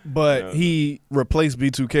 But he replaced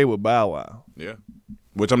B2K with Bow Wow. Yeah.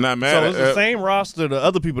 Which I'm not mad so at. It's the same roster, the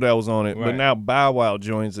other people that was on it, but now Bow Wow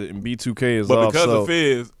joins it and B2K is but off. But because of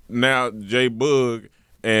Fizz, now J Boog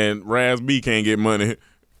and Raz B can't get money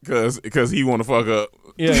because he want to fuck up.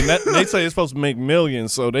 Yeah, and they say it's supposed to make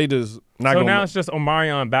millions, so they just not so gonna. So now it's just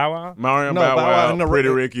Omarion Bow Wow? Bow Wow, and Pretty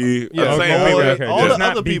Ricky. Yeah, okay. All the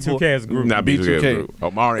not other people. B2K as a group. Not B2K as a group.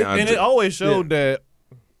 Omarion. And it always showed that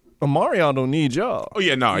Omarion don't need y'all. Oh,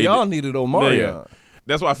 yeah, no. Y'all needed Omarion. Yeah.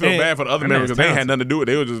 That's why I feel bad for the other members because they had nothing to do with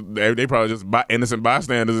it. They probably just innocent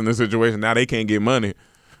bystanders in this situation. Now they can't get money.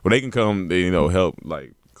 Well, they can come, help,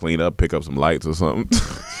 like, clean up, pick up some lights or something.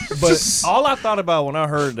 But all I thought about when I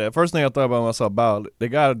heard that, first thing I thought about when I saw Bow, they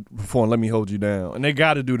got to perform Let Me Hold You Down. And they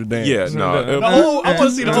got to do the dance. Yeah, no. I want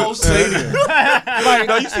to see the whole stadium.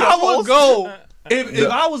 I would go. If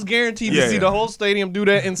I was guaranteed to see the whole stadium do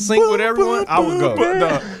that and sync with everyone, I would go.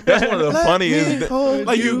 That's one of the funniest.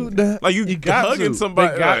 You hugging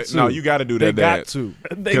somebody. No, you got to do that dance.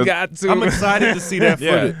 They got to. I'm excited to see that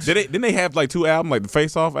footage. Didn't they have like 2 albums, like the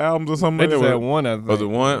Face Off albums or something? They just had one. I think. Was it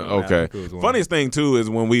one? Okay. Funniest thing too is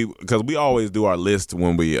because we always do our list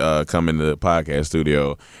when we come into the podcast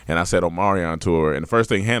studio, and I said Omarion tour, and the first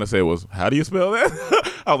thing Hannah said was, "How do you spell that?"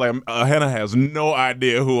 I was like, Hannah has no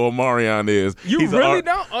idea who Omarion is. You really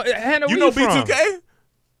don't? Hannah, you know B2K?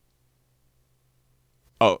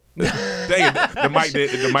 Oh, dang it. The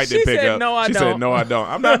mic did pick up. No, I she don't. said, no, I don't.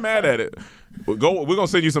 I'm not mad at it. We're going to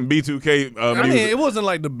send you some B2K music. I mean, it wasn't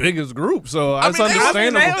like the biggest group, so it's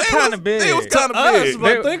understandable. They was kind of big. It was kind of big.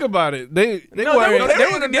 But think about it. They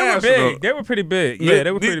were big. They were pretty big. Yeah,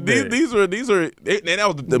 they were pretty big. These are, and that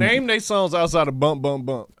was the name they songs outside of Bump Bump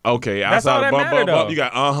Bump. Okay, outside of Bump Bump Bump, you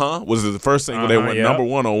got was the first single. They went number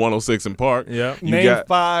 1 on 106 in Park. Yeah, name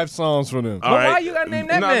 5 songs for them. But why you got to name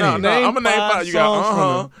that many? No, I'm gonna name 5. You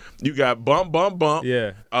got you got Bump Bump Bump.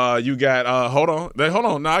 Yeah. You got hold on.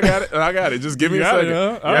 No, I got it. Just give me a second.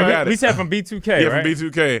 Yeah, I got it. We said from B2K, yeah, right? from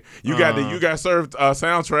B2K. You got the You Got Served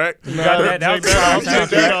soundtrack. You got that.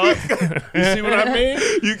 You see what I mean?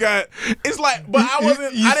 You got. It's like, but I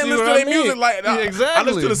wasn't. I didn't listen to their music like exactly. I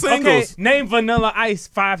listened to the singles. Okay, name Vanilla Ice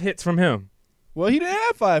 5 hits from him. Well, he didn't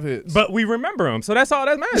have 5 hits. But we remember him, so that's all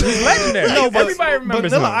that matters. He's legendary. Everybody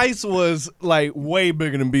remembers him. Vanilla Ice was like way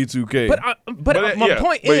bigger than B2K. But my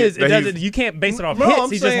point is, you can't base it off hits. I'm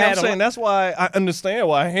saying that's why I understand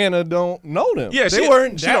why Hannah don't know them. Yeah, they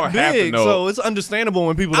weren't that big, so it's understandable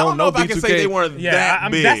when people don't know B2K. I can say they weren't that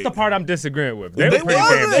big. That's the part I'm disagreeing with. They were pretty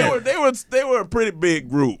damn big. They were a pretty big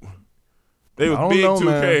group. They was big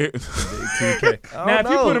 2K. Now, if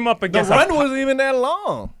you put them up against the run wasn't even that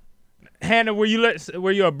long. Hannah, were you a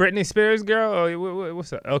Britney Spears girl? Or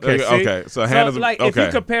what's up? Okay, so Hannah's if you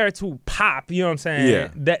compare it to pop, you know what I'm saying? Yeah.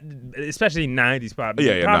 That especially 90s pop,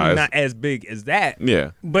 probably not as big as that.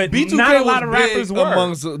 Yeah. But B2K not a lot of rappers were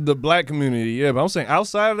amongst the black community. Yeah, but I'm saying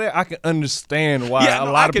outside of that, I can understand why a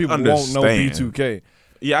lot of people won't know B2K.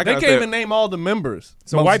 Yeah, they can't even name all the members.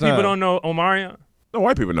 So white people don't know Omarion? No,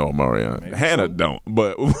 white people know Omarion. Hannah don't,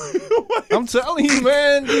 but I'm telling you,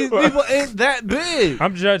 man, these people ain't that big.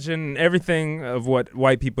 I'm judging everything of what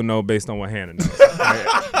white people know based on what Hannah knows.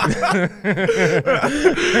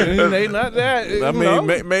 They not that. I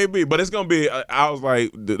mean, maybe, but it's gonna be. I was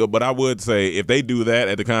like, but I would say if they do that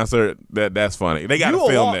at the concert, that's funny. They got to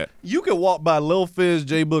film that. You could walk by Lil Fizz,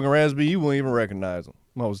 J Boog, and Raz B, you wouldn't even recognize them.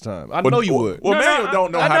 Most of the time. I know you would. Well, man,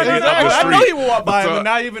 don't know how to get up the street. I know you would walk by him and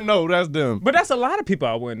not even know that's them. But that's a lot of people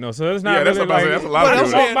I wouldn't know. So it's not that's really that's a lot of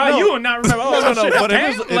people. Walk by you and not remember. No. But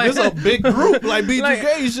if it's a big group like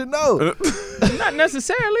B2K, you should know. Not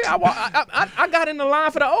necessarily. I got in the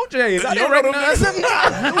line for the OJs. I didn't recognize them.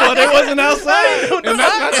 Well, they wasn't outside. And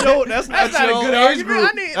that's not your age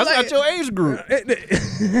group. That's not your age group.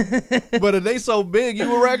 But if they so big, you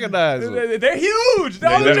would recognize them. They're huge. The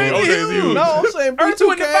OJs are huge. No, I'm saying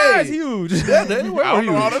B2K. is huge. Yeah, they were huge.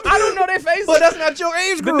 I don't know their faces. But that's not your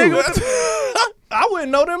age group. I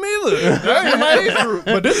wouldn't know them either. That ain't my age group,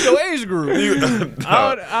 but this is your age group.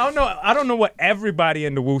 I don't know what everybody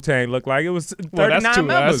in the Wu-Tang looked like. It was 39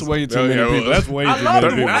 members. That's way too many people. That's way too many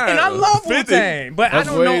people. And I love Wu-Tang, but I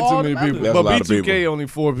don't know all the members. That's But a lot of B2K only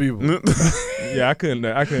 4 people. Yeah, I couldn't.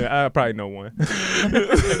 I probably know one.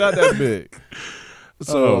 Not that big.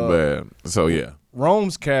 So bad. So yeah.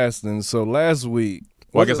 Rome's casting. So last week.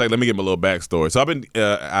 Well, I guess let me give him a little backstory. So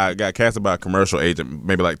I got casted by a commercial agent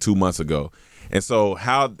maybe like 2 months ago, and so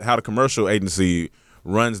how the commercial agency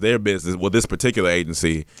runs their business. Well, this particular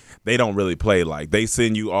agency, they don't really play like they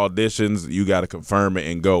send you auditions. You got to confirm it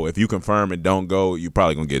and go. If you confirm and don't go, you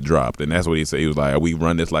probably gonna get dropped. And that's what he said. He was like, "We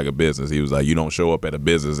run this like a business." He was like, "You don't show up at a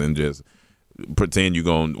business and just pretend you're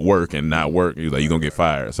gonna work and not work." He was like, "You're gonna get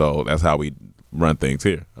fired." So that's how we run things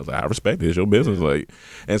here. I was like, I respect it. It's your business. Like,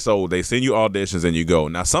 and so they send you auditions and you go.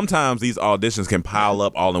 Now, sometimes these auditions can pile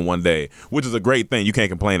up all in one day, which is a great thing. You can't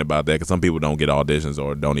complain about that because some people don't get auditions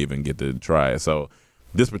or don't even get to try it. So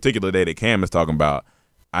this particular day that Cam is talking about,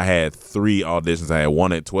 I had 3 auditions. I had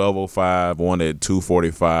one at 12:05, one at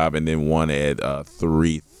 2:45, and then one at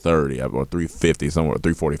 3:30 or 3:50, somewhere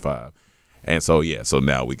 3:45. And so, yeah, so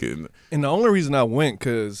now we can. And the only reason I went,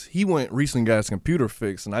 because he went recently got his computer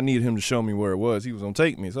fixed, and I needed him to show me where it was. He was going to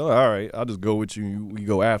take me. So, all right, I'll just go with you. We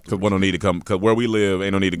go after. Because we don't need to come, because where we live,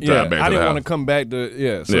 ain't no need to drive back to the house. I didn't want to come back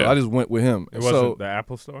to, so I just went with him. It wasn't the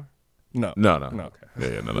Apple store? No. Okay.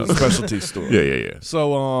 Yeah, no. Specialty store. Yeah.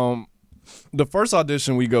 So, the first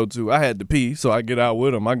audition we go to, I had to pee, so I get out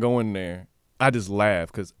with him. I go in there. I just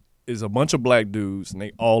laugh, because it's a bunch of black dudes, and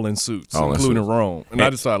they all in suits, including Rome. And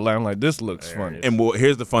I just started laughing like, this looks funny. And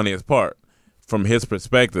here's the funniest part. From his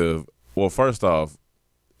perspective, well, first off,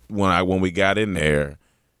 when we got in there,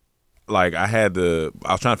 like I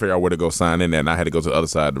was trying to figure out where to go sign in there, and I had to go to the other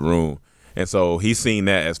side of the room. And so he's seen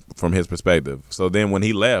that as from his perspective. So then when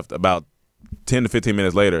he left, about 10 to 15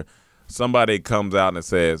 minutes later, somebody comes out and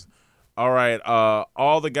says, all right,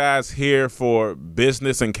 all the guys here for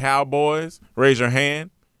business and cowboys, raise your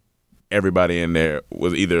hand. Everybody in there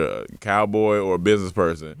was either a cowboy or a business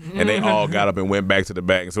person, and they all got up and went back to the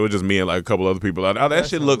back. And so it was just me and like a couple other people. That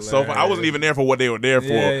shit looked so fun. I wasn't even there for what they were there for,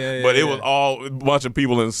 but it was all a bunch of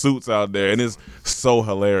people in suits out there, and it's so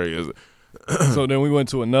hilarious. So then we went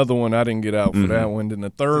to another one. I didn't get out for that one. Then the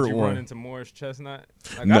third Did you one. run into Morris Chestnut?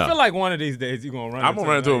 No. I feel like one of these days you're gonna run. I'm gonna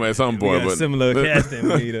run into him at some point. But similar casting.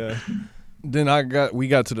 We need Then we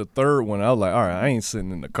got to the third one. I was like, all right, I ain't sitting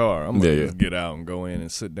in the car. I'm gonna just get out and go in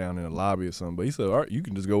and sit down in the lobby or something. But he said, all right, you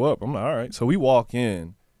can just go up. I'm like, all right. So we walk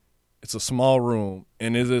in. It's a small room,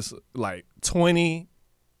 and it's this like 20,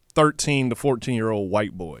 13 to 14-year-old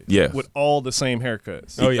white boys. Yes. With all the same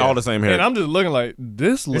haircuts. Oh yeah, all the same hair. And I'm just looking like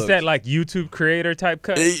this. Looks. Is that like YouTube creator type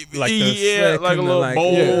cut? Like a little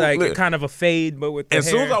bowl, like kind of a fade, but with the as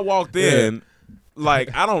soon as I walked in.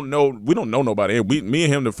 Like, I don't know. We don't know nobody. Me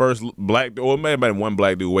and him, the first black, or maybe one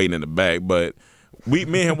black dude waiting in the back, but me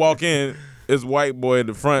and him walk in, this white boy in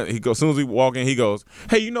the front, he goes, as soon as we walk in, he goes,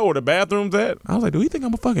 hey, you know where the bathroom's at? I was like, do he think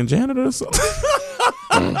I'm a fucking janitor or something?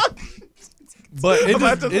 But it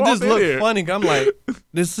just looked funny. I'm like,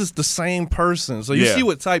 this is the same person. So you see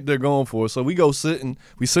what type they're going for. So we go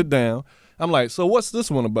we sit down. I'm like, so what's this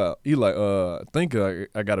one about? He like, I think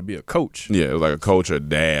I got to be a coach. Yeah, it was like a coach or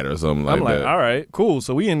dad or something like that. I'm like, all right, cool.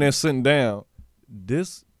 So we in there sitting down.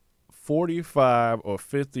 This 45 or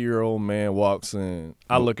 50-year-old man walks in.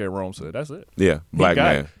 I look at Rome, said, that's it. Yeah, black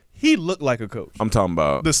man. He looked like a coach. I'm talking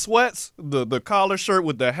about the sweats, the collar shirt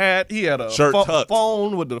with the hat. He had a shirt tucked.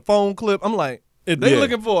 Phone with the phone clip. I'm like, if they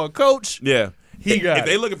looking for a coach, if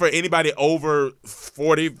they looking for anybody over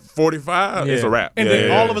 40, 45, it's a wrap. And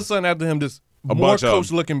then all of a sudden after him, just a more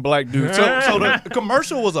coach-looking black dude. So the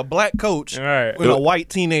commercial was a black coach with a white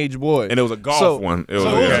teenage boy. And it was a golf one. It was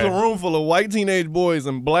a room full of white teenage boys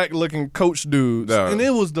and black-looking coach dudes. And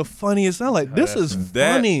it was the funniest. I'm like, this is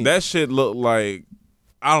funny. That shit looked like,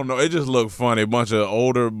 I don't know, it just looked funny. A bunch of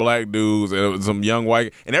older black dudes and some young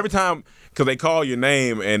white. And every time, because they call your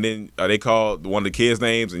name and then they call one of the kids'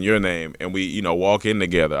 names and your name, and we, walk in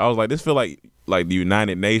together. I was like, this feel like the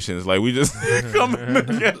United Nations. Like, we just coming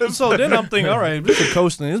together. So then I'm thinking, all right, if this is a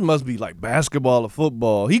coach thing, this must be like basketball or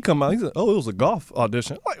football. He come out, he said, oh, it was a golf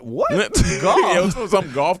audition. I'm like, what? Golf? Yeah, it was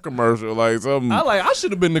some golf commercial. Like something. I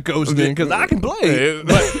should have been the coach then because I can play.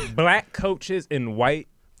 But black coaches in white.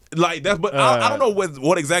 Like, that's, but I don't know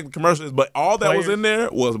what exactly commercial is, but all that was in there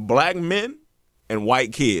was black men and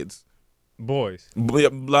white kids. Boys. A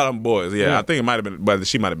lot of them boys, yeah. I think it might have been, but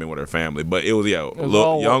she might have been with her family. But it was,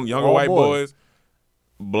 younger white boys,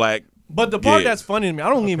 black But the part that's funny to me, I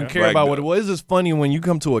don't even care about what it was. It's just funny when you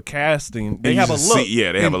come to a casting, they have a look.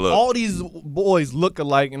 They have a look. All these boys look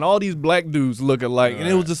alike, and all these black dudes look alike, and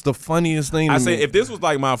it was just the funniest thing. I say, if this was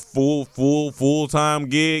like my full time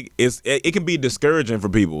gig, it can be discouraging for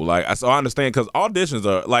people. Like, so I understand because auditions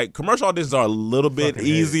are like commercial auditions are a little bit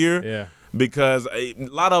easier. Yeah. Because a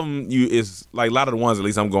lot of them, a lot of the ones at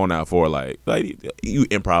least I'm going out for, like you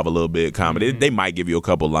improv a little bit, comedy. They might give you a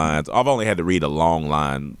couple lines. I've only had to read a long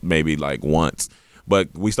line maybe like once, but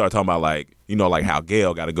we start talking about like how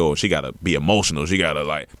Gail got to go. She got to be emotional. She got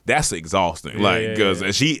to that's exhausting. Because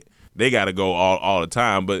they got to go all the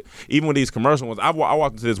time. But even with these commercial ones, I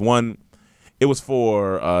walked into this one. It was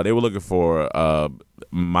for they were looking for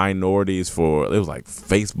minorities for it was like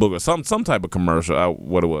Facebook or some type of commercial.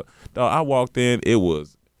 What it was. I walked in. It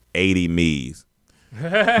was 80 me's.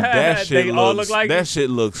 That shit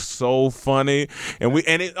looks so funny, and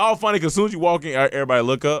it's all funny because as soon as you walk in, everybody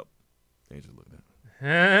look up. They just look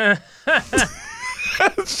down.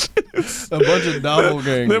 A bunch of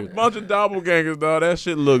doppelgangers. Dog. That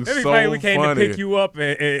shit looks so funny. We came to pick you up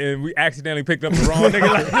and we accidentally picked up the wrong nigga.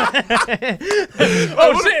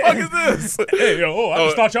 What the fuck is this? Hey, I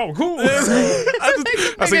just thought y'all were cool.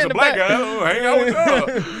 I see some black guys. Hang out with y'all.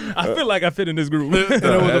 I feel like I fit in this group. And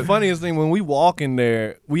it was the funniest thing when we walk in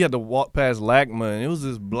there. We had to walk past LACMA, and it was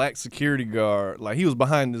this black security guard. Like he was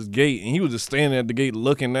behind this gate, and he was just standing at the gate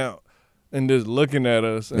looking out. And just looking at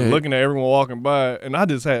us and looking at everyone walking by. And I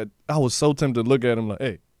was so tempted to look at him like,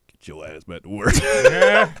 hey, get your ass back to work.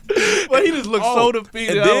 But he just looked so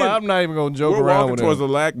defeated. I'm not even going to joke around with him. We're walking towards the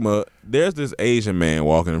LACMA. There's this Asian man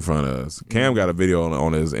walking in front of us. Cam got a video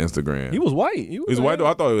on his Instagram. He was white. He's white, though.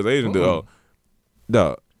 I thought he was Asian, though.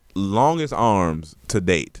 The longest arms to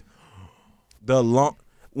date.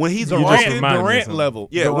 When he's Durant level.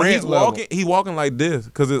 Yeah, Durant when he's level. he walking like this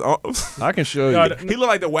because I can show you. He looked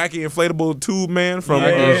like the wacky inflatable tube man from.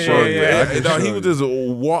 Yeah. He was just.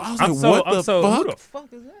 I was like, what the fuck? Who the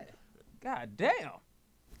fuck is that? God damn.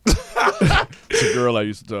 It's a girl I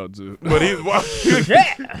used to talk to. But he's walking.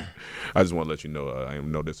 Yeah. I just want to let you know, I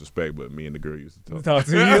am no disrespect, but me and the girl used to talk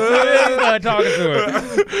to you. Talking to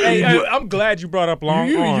her. Hey, I'm glad you brought up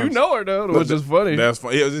long arms. You know her though, which is funny. That's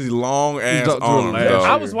funny. It was these long ass arms.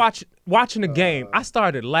 I was watching the game. I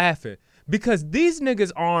started laughing because these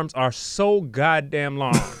niggas' arms are so goddamn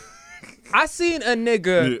long. I seen a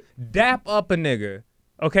nigga dap up a nigga.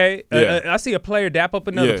 Okay, I see a player dap up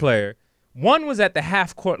another player. One was at the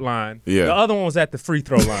half court line. Yeah. The other one was at the free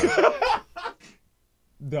throw line.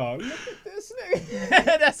 Dog, look at this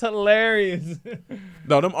nigga. That's hilarious.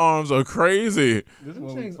 No, them arms are crazy.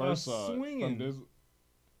 Them things are swinging.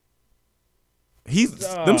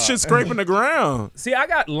 Them shit scraping the ground. See, I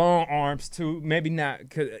got long arms too. Maybe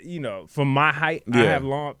not, cause for my height, I have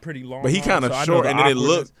pretty long. But he kind of short, and then it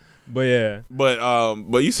looks. But yeah.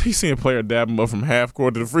 But you see a player dab him up from half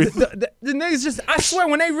court to the free throw. The niggas just, I swear,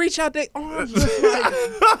 when they reach out, their arms just like,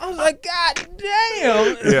 I was like, God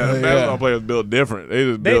damn. Yeah, basketball players built different.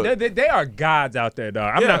 They are gods out there,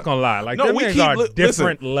 dog. I'm not gonna lie. Like, them niggas are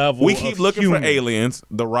different levels. We keep looking for aliens.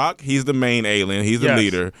 The Rock, he's the main alien. He's the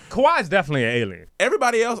leader. Kawhi's definitely an alien.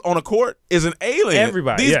 Everybody else on the court is an alien.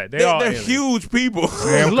 Everybody, they're huge people.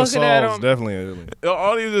 Looking at them, definitely an alien.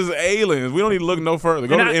 All these is aliens. We don't need to look no further.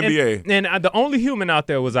 Go to the NBA. And the only human out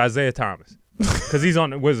there was Isaiah Thomas. Because he's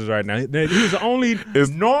on the Wizards right now. He's the only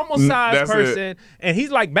normal sized person, and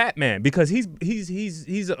he's like Batman because he's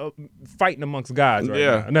fighting amongst gods right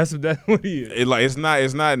now. And that's what he is.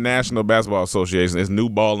 It's not National Basketball Association. It's New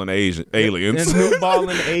Ball and Aliens. It's New Ball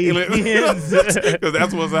and Aliens. Because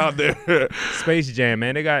that's what's out there. Space Jam,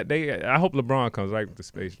 man. They got. I hope LeBron comes right with the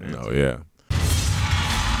Space Jam. Oh yeah.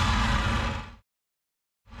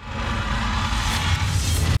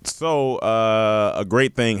 So a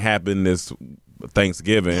great thing happened this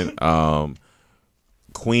Thanksgiving.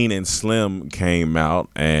 Queen and Slim came out,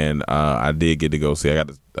 and I did get to go see. I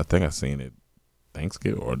think I seen it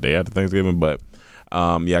Thanksgiving or day after Thanksgiving, but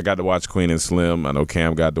I got to watch Queen and Slim. I know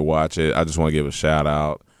Cam got to watch it. I just want to give a shout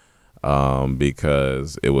out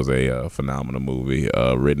because it was a phenomenal movie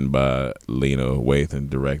written by Lena Waithe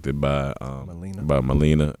and directed by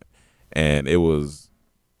Melina, and it was.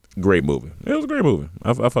 Great movie. It was a great movie.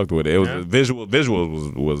 I fucked with it. It was visual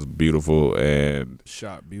was beautiful and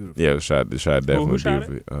shot beautiful. Yeah, shot definitely who shot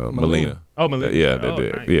beautiful. Melina. Oh, Melina. Yeah, they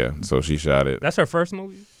did. Nice. Yeah, so she shot it. That's her first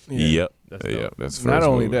movie. Yep. That's first. Not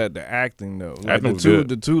only movie. that, the acting though. Like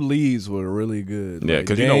the two leads were really good. Yeah,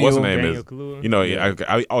 because what's the name is. You know,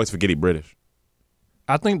 I always forget he British.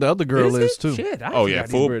 I think the other girl is too. Shit, Oh yeah,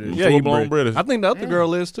 full blown British. I think the other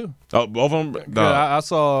girl is too. Oh, both of them. I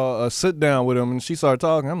saw a sit down with him and she started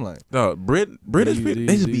talking. I'm like, British people,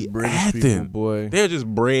 they just be British acting, people, boy. They're just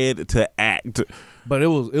bred to act. But it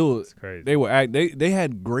was crazy. They were they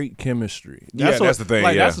had great chemistry. That's the thing.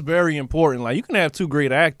 Like yeah. that's very important. Like you can have two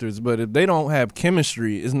great actors, but if they don't have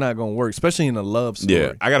chemistry, it's not gonna work. Especially in a love story.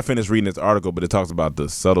 Yeah, I gotta finish reading this article, but it talks about the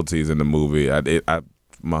subtleties in the movie.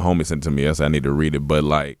 My homie sent it to me yesterday. I need to read it, but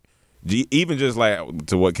like, even just like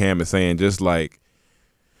to what Cam is saying, just like,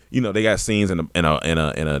 you know, they got scenes in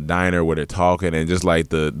a diner where they're talking, and just like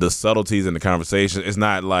the subtleties in the conversation. It's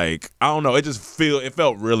not like, I don't know. It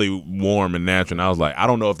felt really warm and natural. And I was like, I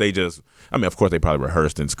don't know if they just. I mean, of course they probably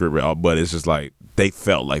rehearsed and scripted, but it's just like they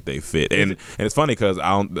felt like they fit. And it's funny because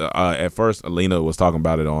at first Alina was talking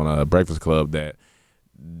about it on Breakfast Club that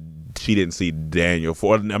she didn't see Daniel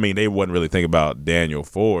Ford. I mean, they wasn't really thinking about Daniel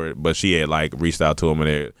Ford, but she had like reached out to him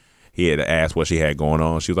and he had asked what she had going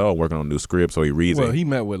on. She was like, "Oh, working on a new script," so he reads it. Well, he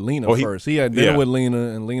met with Lena first. He had dinner with Lena,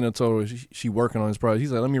 and Lena told her she working on his project. He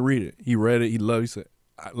said, "Let me read it." He read it. He loved it. He said,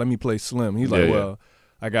 "Let me play Slim." He's like, "Well,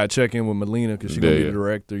 I got to check in with Melina because she's going to be the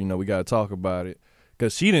director. You know, we got to talk about it."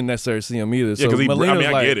 Because she didn't necessarily see him either. Yeah, because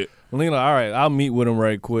I get it. Melina, all right, I'll meet with him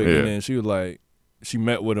right quick. Yeah. And then she was like, she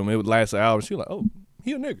met with him. It would last an hour. She was like, "Oh,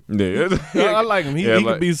 he a nigga." Yeah. I like him. He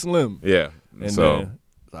could be Slim. Yeah. And so,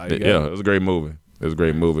 it was a great movie. It was a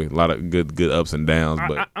great movie. A lot of good ups and downs.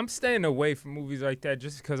 But I'm staying away from movies like that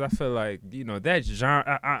just because I feel like, you know, that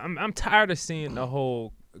genre. I'm tired of seeing the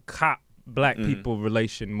whole cop black people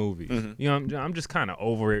relation movies. You know, I'm just kind of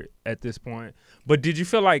over it at this point. But did you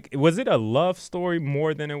feel like, was it a love story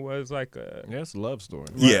more than it was like a? Yeah, it's a love story.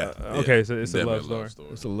 Yeah. Okay, so it's a love story.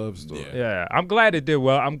 It's a love story. Yeah, I'm glad it did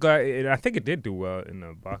well. I'm glad. I think it did do well in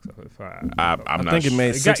the box office. I think it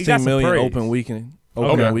made 16 million open weekend.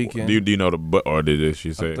 Weekend. Do you know or did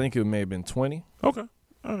she say? I think it may have been 20. Okay.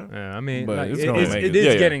 Yeah, I mean, but like, it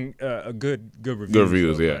is getting a good reviews. Good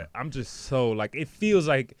reviews, though, yeah. I'm just so like, it feels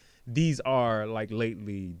like these are like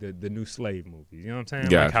lately the new slave movies. You know what I'm saying?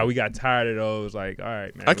 Gotcha. Like how we got tired of those. Like, all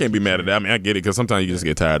right, man. I can't be mad at that. I mean, I get it because sometimes you just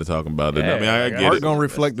get tired of talking about it. Yeah, I mean, I get art it. gonna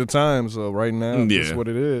reflect the times. So right now, that's what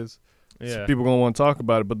it is. Yeah. So people gonna want to talk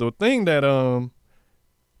about it. But the thing that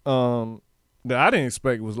that I didn't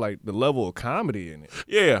expect was like the level of comedy in it.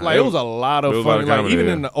 Yeah, like it was a lot of funny. Like comedy, even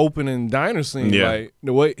in the opening diner scene, like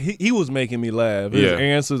the way he was making me laugh. His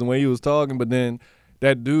answers and the way he was talking, but then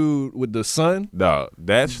that dude with the son, dog,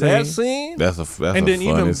 that scene, that's and then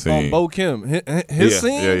even scene. On Bo Kim, his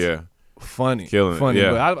scene, yeah, funny, killing funny. it.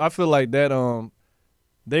 Yeah. But I feel like that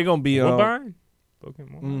they gonna be Bo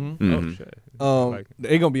Kim, oh shit,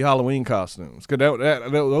 they gonna be Halloween costumes because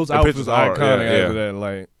those outfits are iconic after that,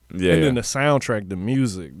 like. Yeah, and then the soundtrack, the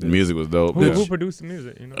music. The music was dope. Who produced the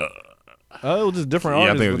music? You know, it was just different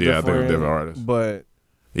artists. I think it was different artists. But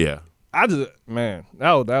yeah, I just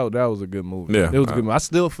that was a good movie. Yeah, it was a good movie. I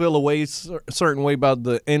still feel a certain way about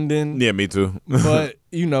the ending. Yeah, me too. But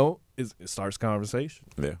you know, it starts conversation.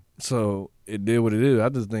 Yeah. So it did what it did. I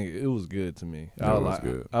just think it was good to me. Yeah, it was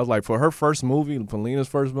good. I was like, for her first movie, for Lena's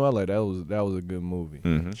first movie, I was like that was a good movie.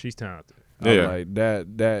 Mm-hmm. She's talented. Like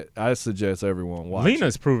that. I suggest everyone watch.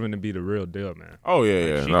 Lena's proven to be the real deal, man. Oh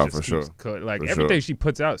yeah, no, for sure. Like everything she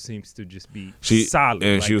puts out seems to just be solid.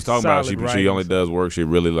 And like, she was talking about she only does work she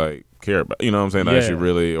really like care about. You know what I'm saying? Like she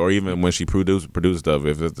really, or even when she produce stuff,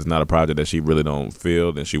 if it's not a project that she really don't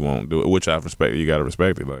feel, then she won't do it. Which I respect. You gotta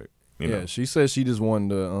respect it. Like you know. She said she just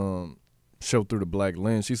wanted to show through the black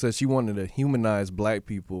lens. She said she wanted to humanize black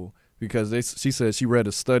people. Because she said she read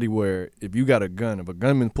a study where if you got a gun, if a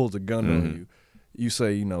gunman pulls a gun on you, you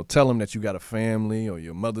say, you know, tell him that you got a family or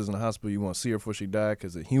your mother's in the hospital, you want to see her before she died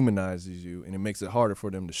because it humanizes you and it makes it harder for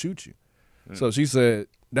them to shoot you. So she said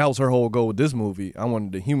that was her whole goal with this movie. I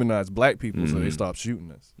wanted to humanize black people so they stop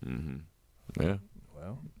shooting us. Yeah.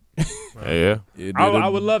 Well. Yeah. I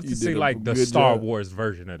would love to see like the Star Wars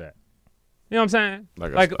version of that. You know what I'm saying?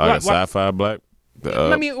 Like a sci-fi black.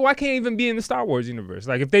 I mean, why can't it even be in the Star Wars universe?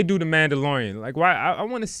 Like, if they do The Mandalorian, like, why? I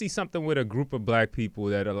want to see something with a group of black people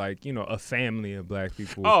that are like, you know, a family of black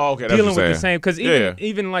people. Oh, okay, that's dealing what with you're the same. Because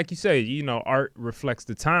even like you say, you know, art reflects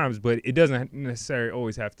the times, but it doesn't necessarily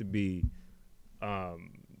always have to be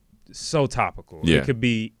so topical. Yeah. It could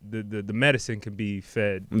be the medicine can be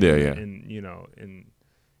fed. In you know in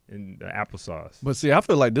the applesauce. But see, I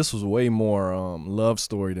feel like this was way more love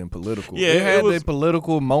story than political. Yeah, it had their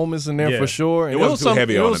political moments in there for sure. And it wasn't too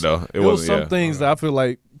heavy on it though. It was some things that I feel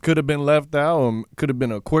like could have been left out or could have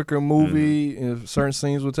been a quicker movie if certain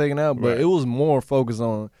scenes were taken out. But it was more focused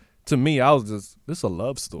on, to me, I was just, this is a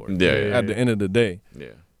love story at the end of the day. Yeah.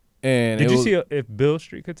 And did you see If Bill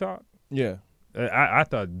Street Could Talk? Yeah. I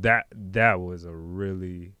thought that was a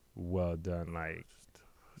really well done, like,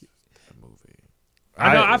 movie.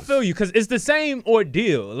 I feel you, because it's the same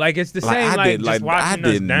ordeal. Like, it's the same, just watching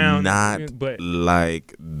us down. I did not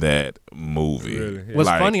like that movie. Really, yeah. What's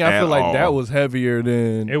funny, I feel like that was heavier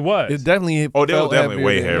than... It was. It definitely that was definitely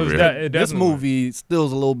way heavier. This movie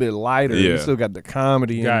still's a little bit lighter. Yeah. You still got the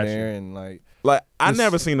comedy in there, and like I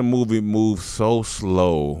never seen a movie move so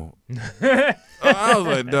slow. I was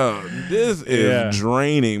like, dog, this is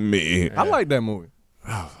draining me. I like that movie.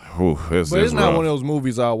 But it's not one of those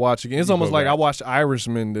movies I'll watch again. It's almost like I watched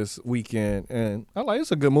Irishman this weekend, and I like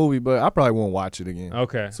it's a good movie, but I probably won't watch it again.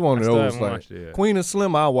 Okay. It's one of those like Queen of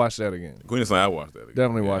Slim. I'll watch that again. Queen of Slim, I'll watch that again.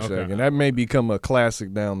 Definitely watch that again. That may become a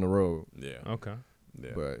classic down the road. Yeah. Okay. Yeah.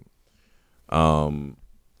 But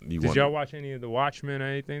did y'all watch any of the Watchmen or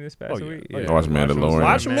anything this past week? Yeah. Watch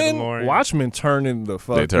Mandalorian. Watchmen turning the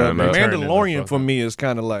fuck up. Mandalorian for me is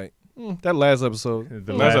kind of like that last episode.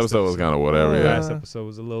 The last episode was kind of whatever. The last episode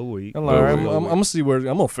was a little weak. I'm gonna see where I'm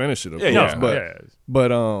gonna finish it. Of course, but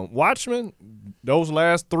Watchmen, those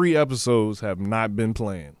last 3 episodes have not been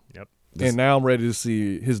playing. Yep. And now I'm ready to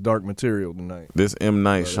see his Dark Material tonight. This M.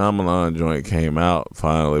 Night Shyamalan joint came out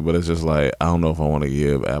finally, but it's just like I don't know if I want to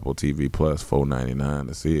give Apple TV Plus $4.99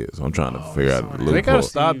 to see it. So I'm trying to figure out the loophole. They gotta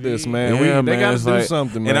stop this, man. They gotta do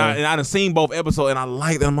something, man. And I done seen both episodes, and I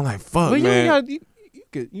like them. I'm like, fuck, man.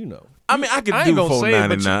 You know. I mean, I could do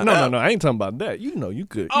 $4.99. No, I ain't talking about that. You know, you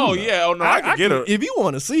could. I could get it. If you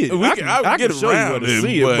want to see it, I can show you how to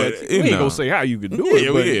see it, but we ain't gonna say how you could do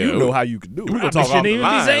it. But you know how you could do it. We gonna talk off the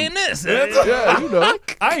line. Saying this. Yeah, you know.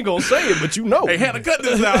 I ain't gonna say it, but you know. Hey, had to cut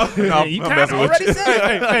this out. No, you kind of already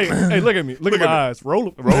said it. Hey, look at me. Look at my eyes.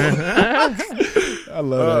 Roll them. I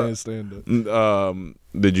love that stand up.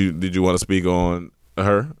 Did you want to speak on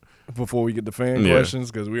her before we get the fan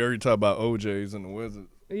questions? Because we already talked about OJs and the Wizards.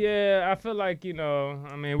 Yeah, I feel like, we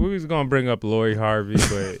was going to bring up Lori Harvey,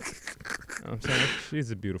 but I'm saying she's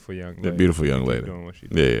a beautiful young lady. A beautiful young lady. Doing what she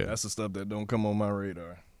does. Yeah. That's the stuff that don't come on my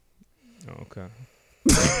radar. Okay.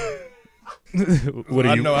 What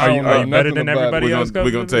are you better than everybody else?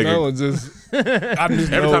 We're going to take it. Just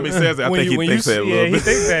every time he says it, I think he thinks that a little bit. Yeah, he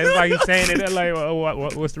thinks that. It's like he's saying it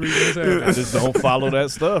like, what's the reason? I just don't follow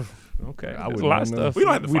that stuff. Okay, there's a lot of stuff. We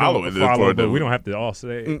don't have to follow it. But we don't have to all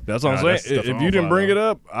say it. That's what I'm saying. If you didn't bring it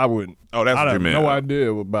up, I wouldn't. Oh, that's what you have meant. No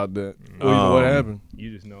idea about that. What happened? You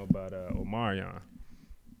just know about Omarion.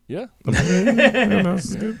 Yeah. We're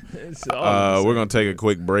going to take a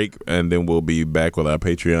quick break, and then we'll be back with our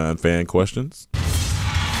Patreon fan questions.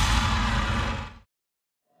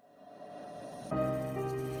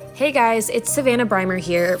 Hey guys, it's Savannah Breimer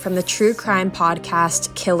here from the true crime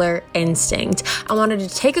podcast Killer Instinct. I wanted to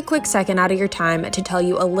take a quick second out of your time to tell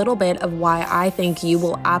you a little bit of why I think you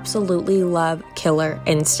will absolutely love Killer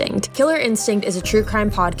Instinct. Killer Instinct is a true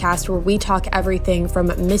crime podcast where we talk everything from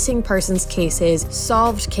missing persons cases,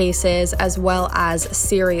 solved cases, as well as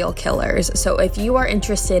serial killers. So if you are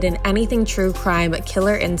interested in anything true crime,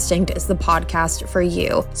 Killer Instinct is the podcast for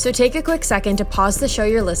you. So take a quick second to pause the show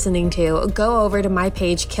you're listening to, go over to my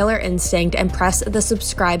page, Killer Instinct, and press the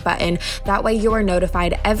subscribe button. That way you are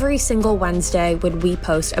notified every single Wednesday when we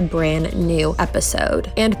post a brand new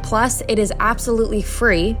episode. And plus, it is absolutely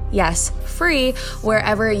free, yes, free,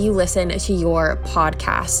 wherever you listen to your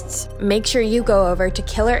podcasts. Make sure you go over to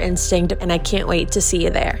Killer Instinct, and I can't wait to see you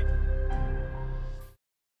there.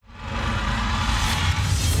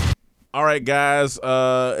 All right, guys,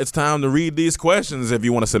 it's time to read these questions. If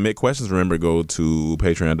you want to submit questions, remember, go to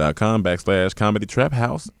patreon.com/Comedy Trap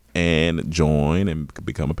House and join and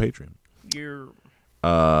become a patron.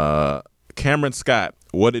 Cameron Scott,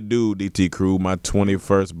 what it do, DT crew? My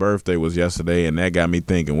 21st birthday was yesterday, and that got me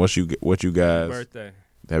thinking. What you guys?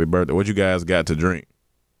 Happy birthday! What you guys got to drink?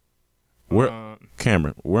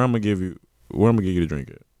 Cameron? Where I'm gonna give you the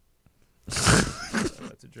drink at?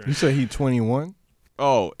 You said he 21.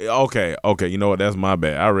 Oh, okay. You know what? That's my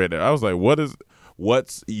bad. I read that. I was like,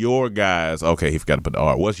 what's your guys? Okay, he forgot to put the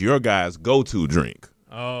R. What's your guys' go-to drink?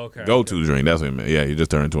 Oh, okay. Go-to drink. That's what he meant. Yeah, he just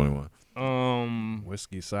turned 21.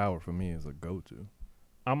 Whiskey sour for me is a go-to.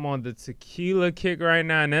 I'm on the tequila kick right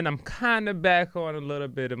now, and then I'm kind of back on a little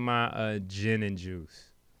bit of my gin and juice.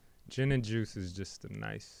 Gin and juice is just a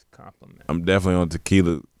nice compliment. I'm definitely on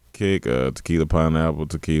tequila kick. Tequila pineapple,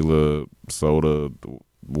 tequila soda,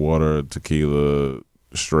 water, tequila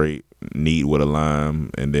straight, neat with a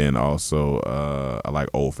lime, and then also I like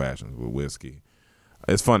old fashions with whiskey.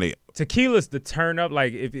 It's funny. Tequila's the turn up.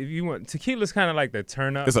 Like if you want, tequila's kind of like the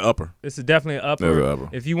turn up. It's an upper. It's definitely an upper. It's an upper.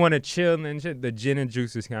 If you want to chill and shit, the gin and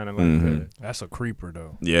juice is kind of like That's a creeper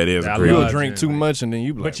though. Yeah, it is. A creeper. You'll drink too much and then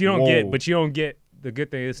you. But you don't get the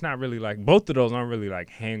good thing, it's not really like both of those aren't really like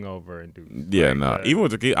hangover induced. Yeah, no. Even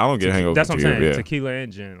with tequila, I don't get hangover. That's what I'm saying. Yeah. Tequila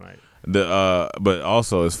and gin, like but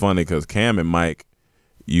also it's funny because Cam and Mike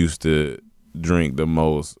used to drink the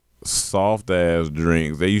most soft ass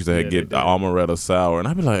drinks. They used to get the amaretto sour, and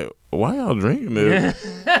I'd be like, "Why y'all drinking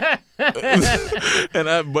this?"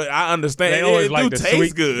 But I understand. They always like the taste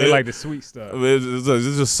sweet. good. They like the sweet stuff. It's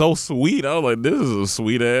just so sweet. I was like, "This is a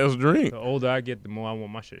sweet ass drink." The older I get, the more I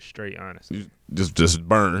want my shit straight. Honestly, just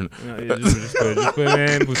burn. Just put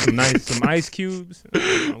it in with some ice cubes.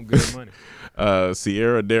 I'm good money.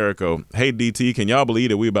 Sierra Derrico. Hey, DT, can y'all believe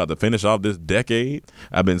that we about to finish off this decade?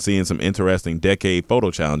 I've been seeing some interesting decade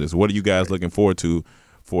photo challenges. What are you guys looking forward to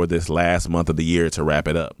for this last month of the year to wrap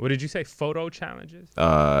it up? What did you say? Photo challenges?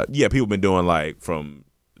 Yeah, people been doing like from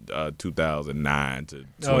 2009 to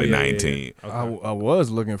 2019. Okay. I was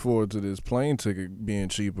looking forward to this plane ticket being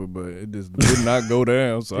cheaper, but it just would not go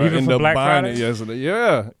down. So I ended up buying it yesterday.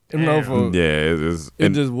 Yeah. It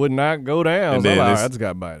just would not go down. And so then I just got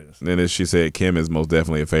to buy this. Then as she said, Kim is most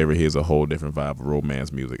definitely a favorite. He has a whole different vibe of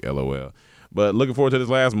romance music, LOL. But looking forward to this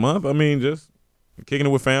last month. I mean, just kicking it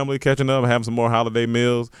with family, catching up, having some more holiday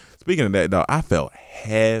meals. Speaking of that, dog, I felt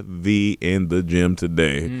heavy in the gym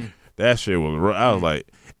today. That shit was I was like,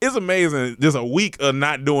 it's amazing. Just a week of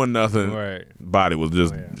not doing nothing. Right. Body was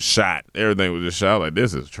just shot. Everything was just shot. Like,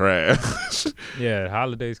 this is trash. Yeah,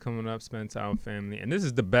 holidays coming up, spend time with family. And this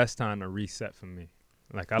is the best time to reset for me.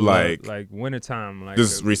 Like, I love wintertime. Like,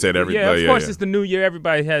 just reset everything. Yeah, of course, it's the new year.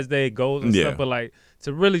 Everybody has their goals and stuff. But, like,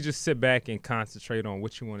 to really just sit back and concentrate on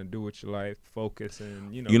what you want to do with your life, focus,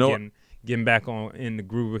 and, getting back in the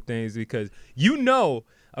groove of things. Because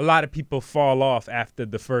a lot of people fall off after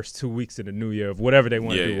the first 2 weeks of the new year of whatever they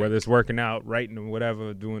want to do, whether it's working out, writing, or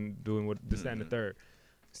whatever, doing what this and the third.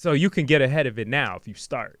 So you can get ahead of it now if you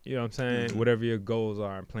start. You know what I'm saying? Whatever your goals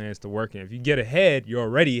are and plans to work in. If you get ahead, you're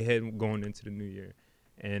already ahead going into the new year.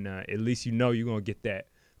 And at least you're going to get that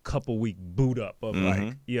couple week boot up of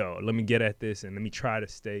like, let me get at this and let me try to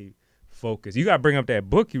stay focused. You got to bring up that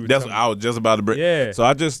book you were That's what I was just about to bring. Yeah. So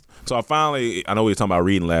I finally, I know we were talking about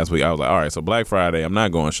reading last week. I was like, all right, so Black Friday, I'm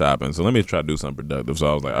not going shopping. So let me try to do something productive.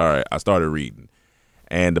 So I was like, all right, I started reading.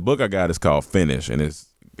 And the book I got is called Finish. And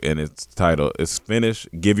its title is Finish,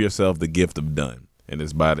 Give Yourself the Gift of Done. And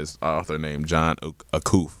it's by this author named John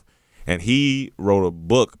Acuff. And he wrote a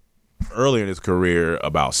book earlier in his career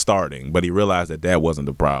about starting, but he realized that wasn't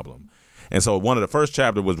the problem. And so one of the first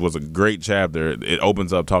chapters was a great chapter. It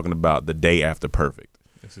opens up talking about the day after perfect.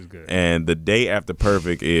 This is good. And the day after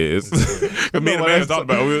perfect is me and the man talked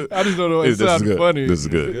about it. I just don't know. It sounds funny. This is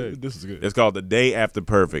good. This is good. It's called the day after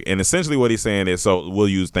perfect. And essentially what he's saying is, so we'll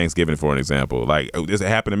use Thanksgiving for an example. Like, this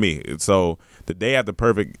happened to me. So the day after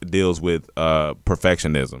perfect deals with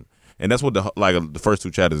perfectionism. And that's what the first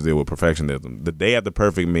two chapters deal with, perfectionism. The day after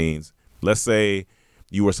perfect means, let's say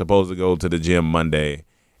you were supposed to go to the gym Monday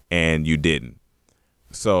and you didn't.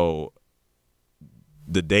 So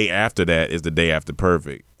the day after that is the day after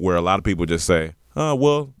perfect, where a lot of people just say, oh,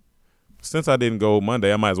 well, since I didn't go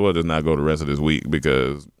Monday, I might as well just not go the rest of this week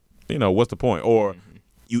because, what's the point? Or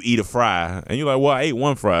you eat a fry and you're like, well, I ate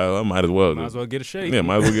one fry. I might as well get a shake. Yeah,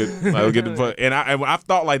 might as well get the and I've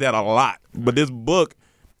thought like that a lot. But this book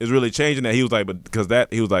is really changing that. He was like,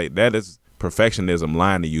 that is perfectionism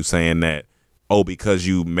lying to you, saying that, because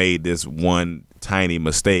you made this one tiny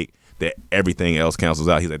mistake that everything else cancels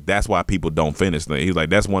out. He's like, that's why people don't finish things. He's like,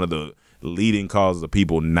 that's one of the leading causes of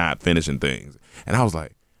people not finishing things. And I was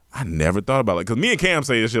like, I never thought about it. Because me and Cam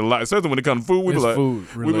say this shit a lot, especially when it comes to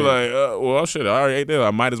food. We be like, well, shit, I already ate that. I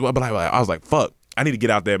might as well. But I was like, fuck, I need to get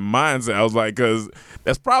out that mindset. I was like, because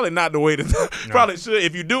that's probably not the way to probably should.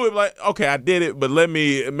 If you do it, like, okay, I did it, but let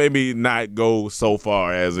me maybe not go so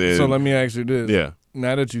far as in. So let me ask you this. Yeah.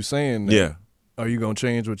 Now that you're saying that, yeah. Are you going to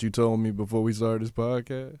change what you told me before we started this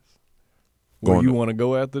podcast? Where you want to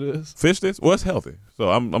go after this? Fish this? Well, it's healthy. So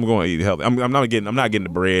I'm going to eat healthy. I'm not getting the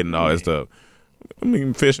bread and all that stuff. I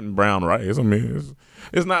mean, fish and brown rice. I mean,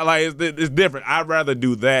 it's not like it's different. I'd rather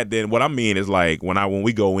do that than what I mean is like when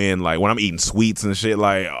we go in, like when I'm eating sweets and shit,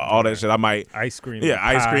 like all that shit, I might ice cream. Yeah,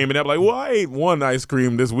 ice cream, and I'm like, well, I ate one ice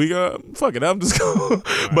cream this week. Fuck it, I'm just going.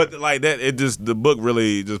 But like that, the book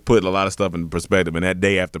really just put a lot of stuff in perspective, and that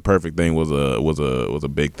day after perfect thing was a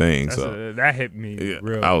big thing. That hit me.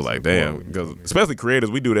 Real. I was like, damn, because especially creators,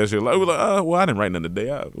 we do that shit. Like, we're like, well, I didn't write nothing today.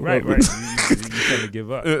 Right. You tend to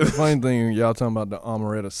give up. The funny thing, y'all talking about the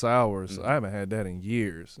amaretto sours. I haven't had that in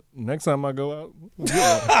years. Next time I go out,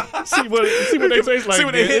 see what they taste like. See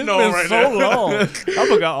what they hitting on right now. So long. I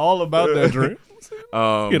forgot all about that drink.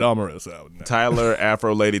 Get amaretto sour now. Tyler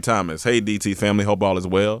Afro Lady Thomas. Hey, DT family, hope all is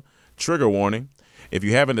well. Trigger warning. If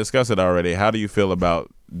you haven't discussed it already, how do you feel about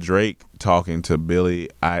Drake talking to Billie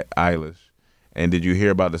Eilish? And did you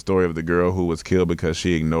hear about the story of the girl who was killed because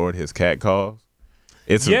she ignored his cat calls?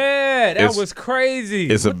 That was crazy.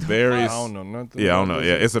 It's a very I don't know nothing. Yeah, I don't know.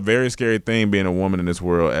 Yeah, it's a very scary thing being a woman in this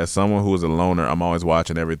world. As someone who is a loner, I'm always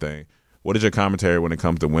watching everything. What is your commentary when it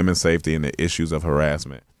comes to women's safety and the issues of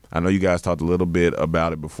harassment? I know you guys talked a little bit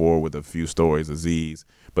about it before with a few stories, Aziz,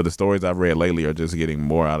 but the stories I've read lately are just getting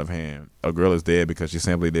more out of hand. A girl is dead because she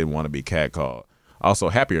simply didn't want to be catcalled. Also,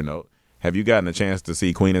 happier note, have you gotten a chance to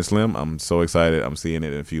see Queen and Slim? I'm so excited. I'm seeing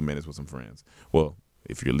it in a few minutes with some friends. Well,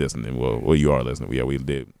 if you're listening, well, you are listening. Yeah, we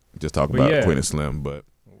did just talk about Queen and Slim, but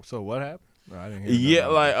so what happened? No, I didn't hear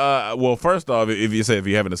well, first off, if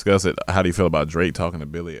you haven't discussed it, how do you feel about Drake talking to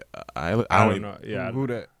Billie Eilish? I don't know. Yeah, who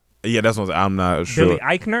that? Yeah, that's what I'm not sure. Billie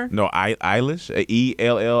Eichner? No, Eilish,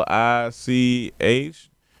 Ellich.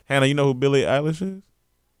 Hannah, you know who Billie Eilish is?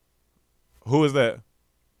 Who is that?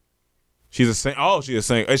 She's a singer. Oh, she's a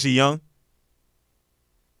singer. Is she young?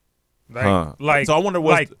 Like, so I wonder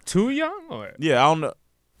like too young? Or? Yeah, I don't know.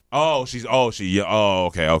 Okay,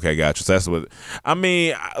 gotcha. So that's what I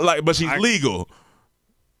mean. Like, but she's legal.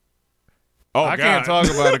 Oh, I can't talk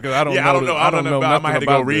about it because I don't know. I don't know. I might have to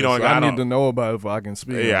go read on it. I need to know about it if I can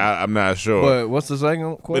speak. Yeah, I'm not sure. But what's the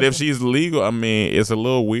second question? But if she's legal, I mean, it's a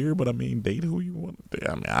little weird. But I mean, date who you want to date.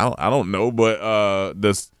 I mean, I don't know. But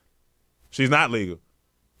she's not legal.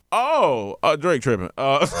 Oh, Drake tripping.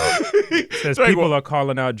 Says people are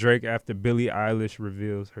calling out Drake after Billie Eilish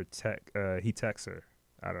reveals her he texts her.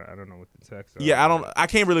 I don't know what the text. Yeah, I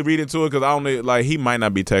can't really read into it because I don't know. Like, he might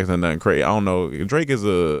not be texting nothing crazy. I don't know. Drake is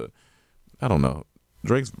I don't know.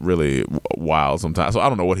 Drake's really wild sometimes, so I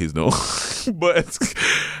don't know what he's doing. But is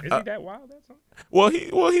he that wild? That's well,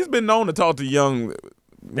 he's been known to talk to young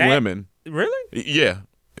women. Really? Yeah.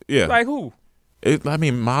 Like who?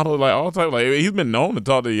 Model, like all type. Like, he's been known to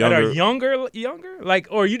talk to younger. That are younger. Like,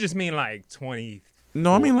 or you just mean like 20?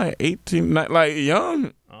 No, I mean like 18, like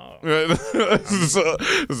young. Oh. so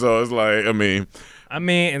it's like, I mean,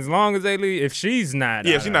 as long as they leave, if she's not,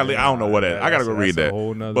 she's not. I don't know what that. I gotta go read that.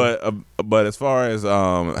 But as far as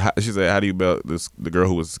she said, how do you about the girl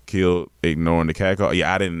who was killed ignoring the cat call?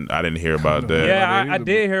 Yeah, I didn't hear about that. Yeah, I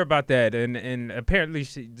did hear about that, and apparently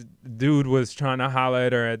the dude was trying to holler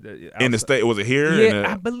at her in the state. Was it here? Yeah,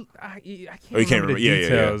 I can't remember the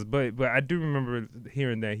details, but I do remember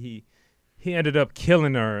hearing that he ended up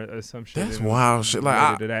killing her or some shit. That's wild shit.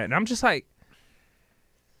 Like and I'm just like.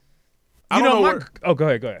 I don't know. Go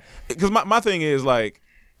ahead. Because my thing is, like,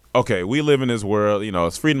 okay, we live in this world,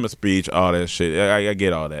 it's freedom of speech, all that shit. I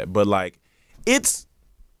get all that, but like, it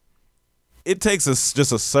takes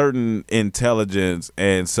just a certain intelligence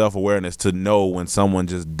and self-awareness to know when someone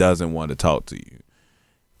just doesn't want to talk to you.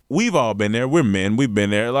 We've all been there. We're men. We've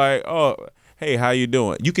been there. Like, oh, hey, how you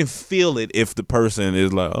doing? You can feel it if the person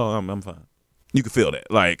is like, oh, I'm fine. You can feel that,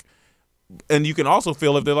 like, and you can also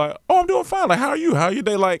feel if they're like, oh, I'm doing fine. Like, how are you? How are you?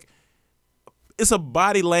 They like. It's a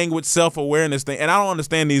body language self-awareness thing, and I don't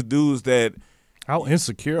understand these dudes that how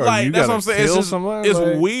insecure are you? That's what I'm saying. It's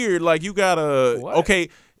like, weird. Like, you gotta okay,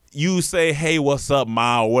 you say, hey, what's up,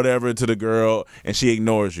 ma, or whatever to the girl, and she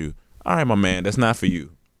ignores you. All right, my man, that's not for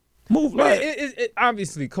you. Move. Like, it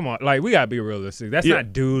obviously, come on, like, we gotta be realistic. That's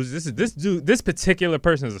not dudes. This particular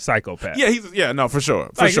person is a psychopath. Yeah, no, for sure.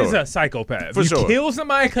 He's a psychopath. For sure. Kill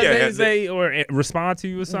somebody because they say or respond to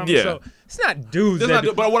you or something. Yeah. So it's not dudes.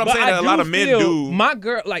 But what I'm saying is a lot of men do. My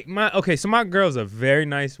girl, so my girl's a very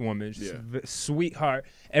nice woman. She's a sweetheart.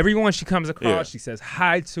 Everyone she comes across, she says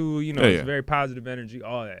hi to. It's very positive energy,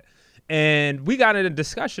 all that. And we got in a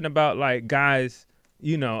discussion about like guys,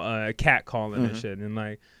 catcalling and shit, and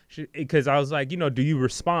like. Because I was like, do you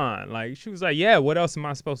respond? Like, she was like, yeah, what else am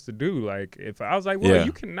I supposed to do? Like, if I was like, well,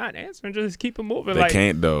 you cannot answer and just keep it moving. They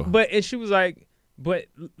can't, though. And she was like, but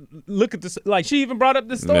look at this. Like, she even brought up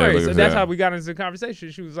the story. So that's how we got into the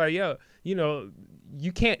conversation. She was like, yo, you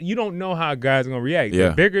don't know how a guy's going to react. Yeah.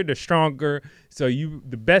 The bigger, the stronger. So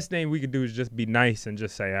the best thing we could do is just be nice and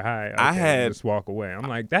just say hi. Okay, and just walk away. I'm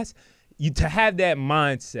like, to have that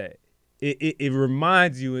mindset. It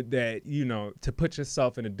reminds you that, to put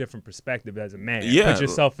yourself in a different perspective as a man. Yeah. Put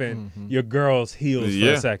yourself in your girl's heels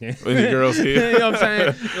for a second. In your girl's heels. You know what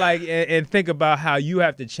I'm saying? Like, and think about how you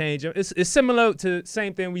have to change. It's similar to the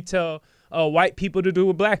same thing we tell white people to do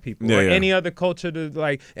with black people or any other culture to,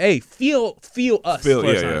 like, hey, feel us.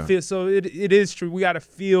 So it is true. We got to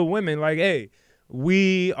feel women like, hey,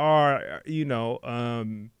 we are,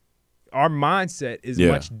 our mindset is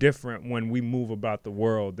much different when we move about the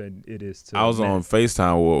world than it is to I was on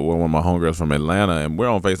FaceTime with one of my homegirls from Atlanta, and we're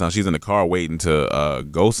on FaceTime. She's in the car waiting to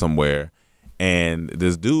go somewhere, and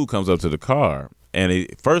this dude comes up to the car, and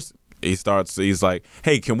he's like,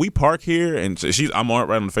 hey, can we park here? And I'm right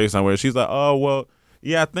on the FaceTime where she's like, oh, well,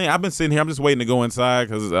 yeah, I think I've been sitting here. I'm just waiting to go inside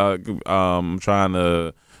because I'm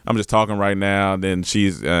just talking right now. And then he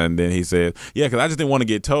said, yeah, because I just didn't want to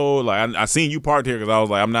get told. Like, I seen you parked here because I was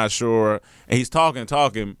like, I'm not sure. And he's talking,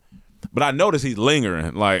 but I noticed he's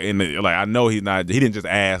lingering. Like, I know he didn't just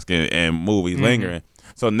ask and move. He's lingering.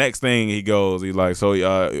 So next thing he's like, so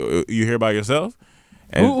you here by yourself?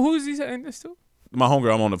 And who is he saying this to? My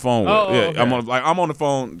homegirl I'm on the phone with. Okay. I'm on the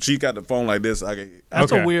phone. She got the phone like this.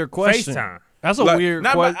 That's a weird question. FaceTime. That's a weird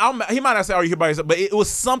question. He might not say, "Are you here by yourself?" But it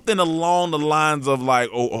was something along the lines of like,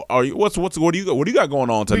 "Oh, are you? What do you got going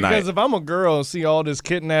on tonight?" Because if I'm a girl and see all this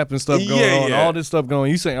kidnapping stuff going on, all this stuff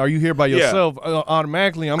going, you saying, "Are you here by yourself?"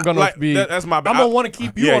 Automatically, I'm gonna be. That's my. I'm gonna want to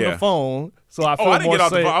keep you on the phone. So I feel I didn't more get off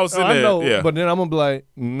safe. the phone. I was sitting there. know, yeah. But then I'm gonna be like,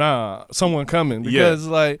 nah, someone coming because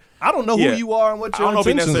like I don't know who you are and what your intentions are. I don't know if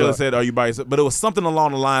he necessarily said, "Are you by yourself?" But it was something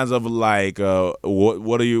along the lines of like,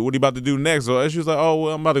 what are you about to do next? So she was like, "Oh,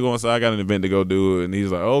 well, I'm about to go inside. I got an event to go do." And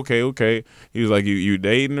he's like, "Okay." He was like, "You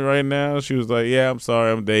dating right now?" She was like, "Yeah, I'm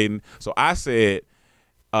sorry, I'm dating." So I said,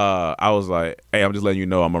 I was like, "Hey, I'm just letting you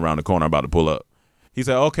know I'm around the corner, about to pull up." He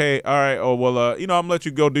said, "Okay, all right. Oh well, I'm gonna let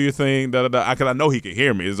you go do your thing." Because I know he can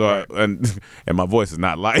hear me, so and my voice is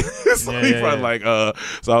not light. So he probably like,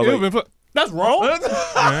 so I was like, "That's wrong." Hey,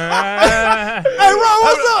 Ron,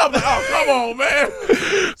 what's up? Oh, come on, man.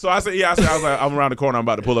 So I said, I was like, I'm around the corner. I'm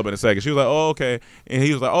about to pull up in a second. She was like, "Oh, okay." And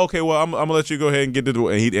he was like, "Okay, well, I'm gonna let you go ahead and get to the."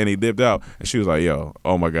 And he dipped out. And she was like, "Yo,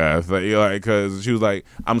 oh my god," because she was like,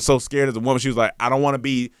 "I'm so scared as a woman." She was like, "I don't want to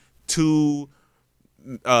be too."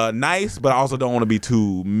 Nice, but I also don't want to be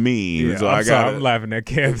too mean. Yeah, so I'm laughing at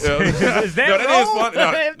Cam's. Is that is funny.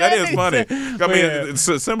 No, that is funny. I mean, it's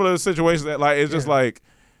a similar situation that like it's just like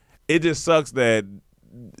it just sucks that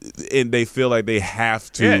and they feel like they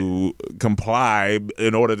have to comply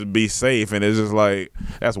in order to be safe, and it's just like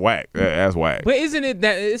that's whack. That's whack. But isn't it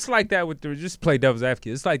that it's like that with just play devil's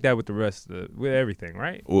advocate? It's like that with the rest of with everything,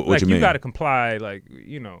 right? What you got to comply, like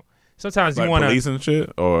Sometimes like you want to police and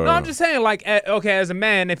shit, or no. I'm just saying, like, okay, as a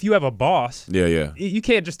man, if you have a boss, yeah, you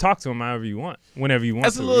can't just talk to him however you want, whenever you want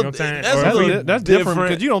that's to. A little, you know what I'm saying? That's different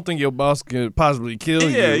because you don't think your boss could possibly kill you.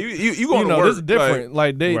 Yeah, you going to work. This is different.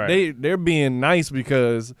 Like they're being nice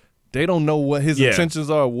because they don't know what his intentions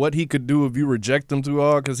are, what he could do if you reject him too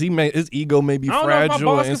hard, because his ego may be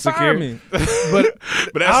fragile and insecure.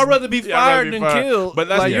 but I'd rather be fired than killed. But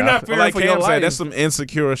that's, you're not fearing like for Cam your life. said, that's some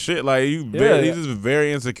insecure shit. Like you're just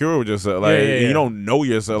very insecure with yourself. Like you don't know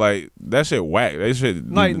yourself. Like that shit whack. That shit.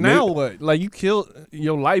 Like now what? Like you killed.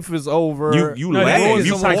 Your life is over. You lame.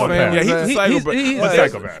 You psychopath. Yeah, he's a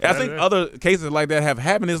psychopath. I think other cases like that have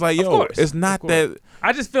happened. It's like it's not that.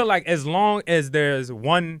 I just feel like as long as there's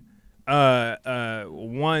one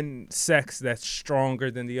sex that's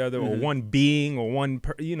stronger than the other, or one being, or one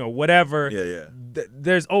whatever.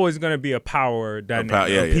 There's always going to be a power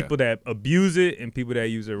dynamic. People that abuse it and people that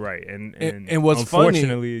use it right. And what's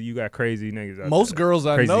unfortunately, you got crazy niggas out there. Most girls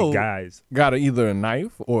I know guys got either a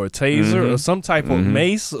knife or a taser or some type of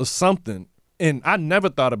mace or something. And I never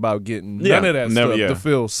thought about getting none of that stuff to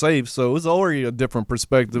feel safe. So it's already a different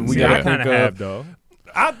perspective. I kind of have though.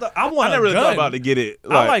 I never really thought about to get it.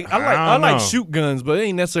 I like shoot guns, but it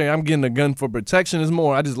ain't necessarily I'm getting a gun for protection. It's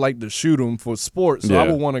more I just like to shoot them for sport. So I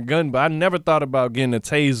would want a gun, but I never thought about getting a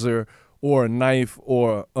taser or a knife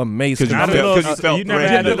or a mace. Because you felt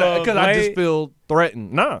threatened. Because I just feel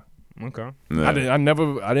threatened. Nah. Okay. No. I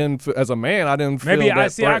didn't. As a man, I didn't feel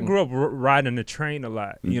that threatened. I grew up riding the train a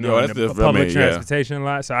lot. In the public transportation a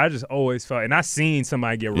lot. So I just always felt, and I seen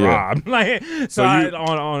somebody get robbed, on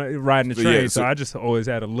riding the train. So I just always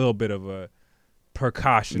had a little bit of a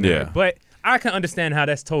precaution there. But I can understand how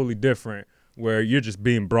that's totally different, where you're just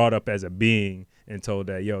being brought up as a being and told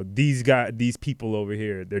that these people over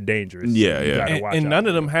here, they're dangerous. And none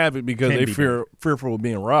of them have it because they fearful of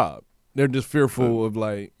being robbed. They're just fearful of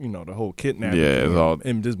the whole kidnapping. Yeah, it's all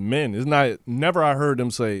and just men. It's not. Never I heard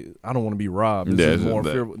them say, "I don't want to be robbed." It's more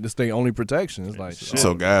fearful. This their only protection. It's like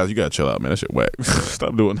so, guys, you gotta chill out, man. That shit whack.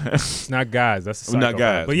 Stop doing that. It's not guys. That's a not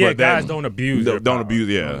guys. But guys don't abuse. Don't abuse.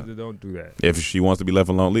 Yeah, don't do that. If she wants to be left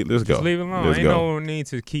alone, let's go. Just leave it alone. Ain't no need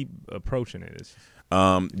to keep approaching it.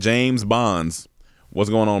 James Bonds, what's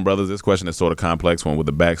going on, brothers? This question is sort of complex one with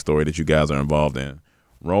the backstory that you guys are involved in.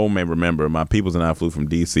 Rome may remember, my peoples and I flew from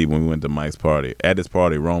D.C. when we went to Mike's party. At this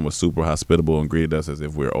party, Rome was super hospitable and greeted us as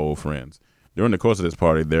if we were old friends. During the course of this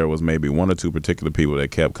party, there was maybe one or two particular people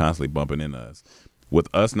that kept constantly bumping into us. With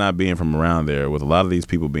us not being from around there, with a lot of these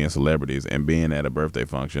people being celebrities and being at a birthday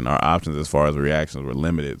function, our options as far as reactions were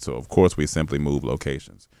limited, so of course we simply moved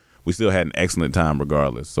locations. We still had an excellent time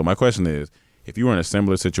regardless. So my question is, If you were in a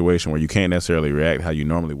similar situation where you can't necessarily react how you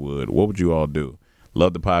normally would, what would you all do?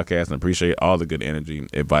 Love the podcast and appreciate all the good energy,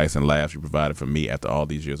 advice, and laughs you provided for me after all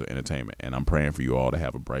these years of entertainment. And I'm praying for you all to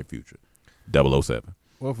have a bright future. 007.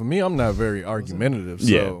 Well, for me, I'm not very argumentative.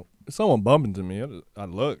 So if someone bump into me, I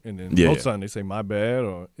look, and then most of the time they say my bad,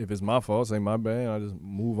 or if it's my fault, say my bad. I just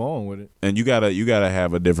move on with it. And you gotta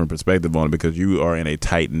have a different perspective on it because you are in a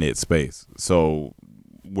tight knit space. So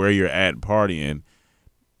where you're at partying,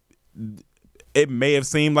 it may have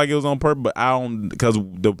seemed like it was on purpose, but I don't, because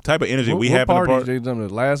the type of energy we have in the party. They done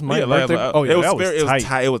the last night. It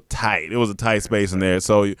was tight. It was a tight space in there.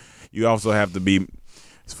 So you also have to be.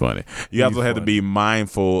 It's funny. You also have to be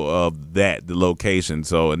mindful of the location.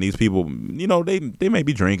 So, and these people, they may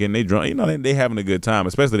be drinking, they drunk, they having a good time,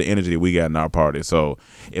 especially the energy that we got in our party. So,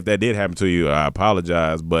 if that did happen to you, I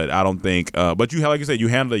apologize, but I don't think. But you, like you said, you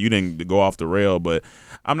handled it. You didn't go off the rail. But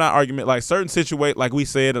I'm not arguing like certain situations, like we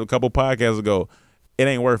said a couple podcasts ago, it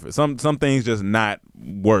ain't worth it. Some things just not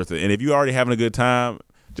worth it. And if you already having a good time,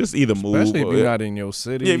 just either move. Especially if you're not in your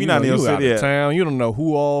city. Yeah, if you're not in your city. Out of town. You don't know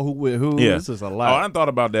who with who. Yeah. This is a lot. Oh, I done thought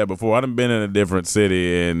about that before. I done been in a different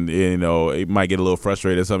city, and it might get a little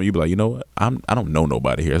frustrated or something. You be like, you know what? I don't know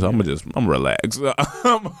nobody here, so I'm gonna relax.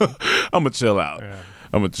 I'm gonna chill out. Yeah.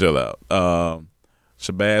 I'm gonna chill out.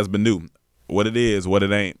 Shabazz Banu, what it is, what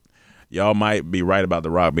it ain't. Y'all might be right about The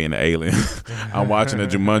Rock being an alien. I'm watching the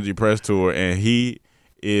Jumanji press tour, and he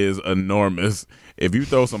is enormous. If you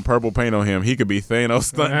throw some purple paint on him, he could be Thanos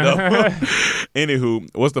stunt double. Anywho,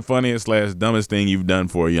 what's the funniest / dumbest thing you've done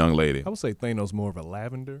for a young lady? I would say Thanos more of a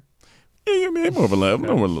lavender. Yeah, man, more of a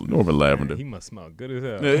lavender. He must smell good as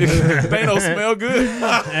hell. Thanos smell good.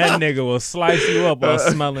 That nigga will slice you up while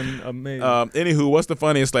smelling amazing. Anywho, what's the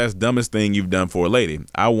funniest / dumbest thing you've done for a lady?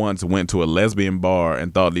 I once went to a lesbian bar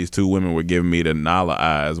and thought these two women were giving me the Nala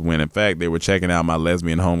eyes when in fact they were checking out my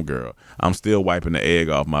lesbian homegirl. I'm still wiping the egg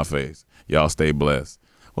off my face. Y'all stay blessed.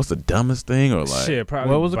 What's the dumbest thing, or like? Shit,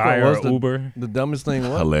 probably what was it Uber. The dumbest thing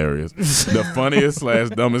what? Hilarious. The funniest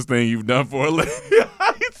 / dumbest thing you've done for a lady.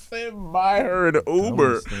 I said buy her an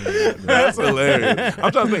Uber. That's hilarious.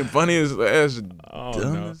 I'm trying to think funniest /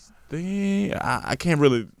 dumbest thing. I can't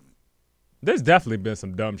really. There's definitely been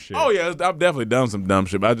some dumb shit. Oh yeah, I've definitely done some dumb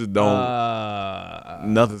shit. But I just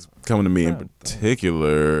don't. Nothing's coming to me in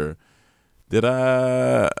particular.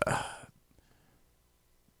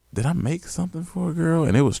 Did I make something for a girl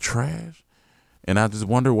and it was trash? And I just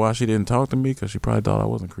wonder why she didn't talk to me because she probably thought I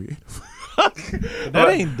wasn't creative. That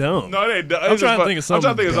ain't dumb. No, it ain't dumb. I'm trying to think of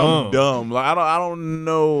something dumb. Like I don't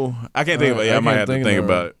know. I can't think of it. Yeah, I might have to think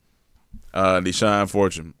about it. Deshaun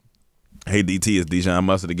Fortune. Hey, DT, it's Deshaun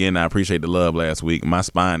Mustard again. I appreciate the love last week. My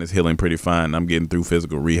spine is healing pretty fine. I'm getting through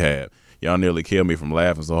physical rehab. Y'all nearly killed me from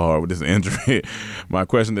laughing so hard with this injury. My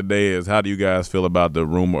question today is, how do you guys feel about the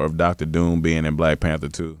rumor of Dr. Doom being in Black Panther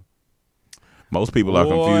 2? Most people are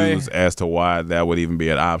confused as to why that would even be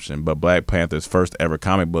an option, but Black Panther's first ever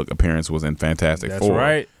comic book appearance was in Fantastic Four.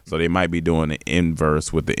 Right. So they might be doing the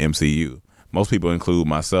inverse with the MCU. Most people, include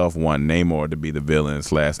myself, want Namor to be the villain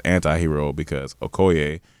 / anti-hero because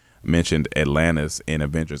Okoye mentioned Atlantis in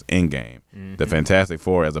Avengers Endgame. Mm-hmm. The Fantastic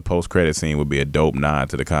Four as a post-credit scene would be a dope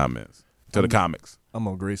nod to the comics. I'm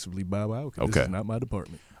gonna gracefully bow out because this is not my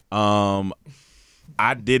department.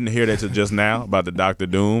 I didn't hear that till just now about the Dr.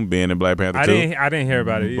 Doom being in Black Panther 2. I didn't hear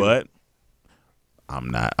about it either. But I'm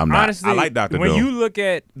not. Honestly, I like Dr. Doom. When you look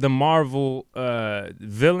at the Marvel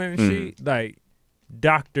villain sheet, like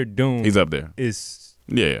Dr. Doom, he's up there.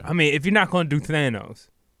 I mean, if you're not gonna do Thanos,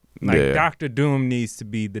 like Dr. Doom needs to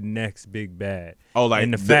be the next big bad. Oh, like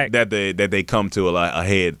and the fact that they come to a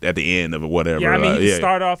head at the end of it, whatever. Yeah, I mean, he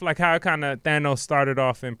start off like how kind of Thanos started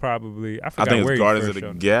off in probably I think it's Guardians of the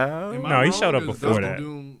Galaxy. No, he showed up before that.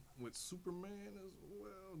 Doom with Superman as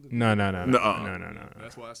well. No.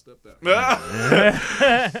 That's why I stepped out.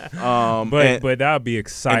 But that would be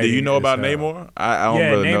exciting. And do you know about Namor? I don't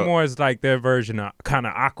really know. Namor is like their version of kind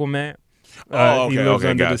of Aquaman. Okay, he lives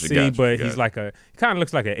under the sea, but he's like he kind of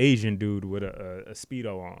looks like an Asian dude with a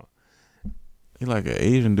Speedo on. He's like an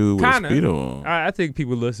Asian dude with a Speedo on. I think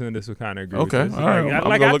people listening to this will kind of agree. Okay, with this. all right.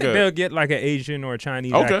 I think they'll get like an Asian or a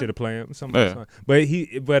Chinese actor to play him. But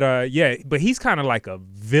he's kind of like a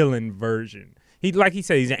villain version. Like he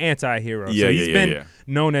said, he's an anti-hero. So he's been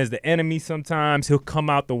known as the enemy sometimes. He'll come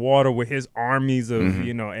out the water with his armies of,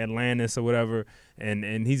 Atlantis or whatever.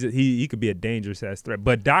 And he could be a dangerous ass threat.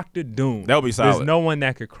 But Dr. Doom, that would be solid. There's no one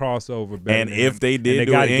that could cross over better and than if him. they did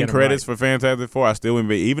do end credits for Fantastic Four, I still wouldn't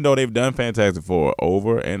be, even though they've done Fantastic Four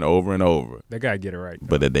over and over and over. They got to get it right.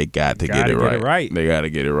 But they got to get it right. They got to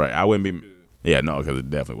get it right. I wouldn't be, because it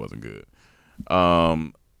definitely wasn't good.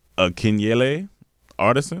 Beign-Yay-Yay,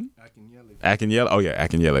 Artisan. Akinyele. Oh yeah,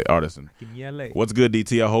 Akinyele Artisan. Akinyele. What's good,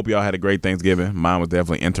 DT? I hope y'all had a great Thanksgiving. Mine was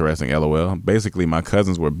definitely interesting. LOL. Basically, my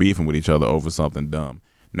cousins were beefing with each other over something dumb.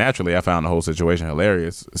 Naturally, I found the whole situation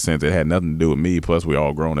hilarious since it had nothing to do with me. Plus, we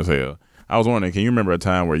all grown as hell. I was wondering, can you remember a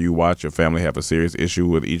time where you watched your family have a serious issue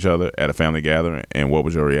with each other at a family gathering, and what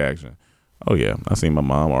was your reaction? Oh yeah, I seen my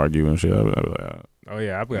mom argue and shit. I was like, oh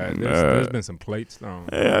yeah, there's been some plates thrown.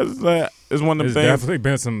 Yeah, it's one of them things. There's definitely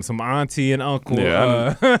been some auntie and uncle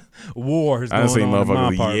wars. I seen going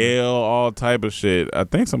on motherfuckers yell all type of shit. I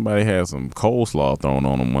think somebody had some coleslaw thrown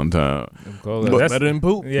on them one time. Better than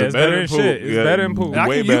poop. Yeah, it's better than shit. It's better than poop.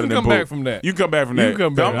 Way better than poop. You can come back from that. You come back from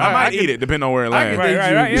that. I might eat it depending on where it lands. Right.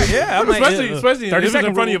 Yeah. Especially if it's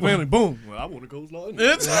in front of your family. Boom. Well, I want a coleslaw.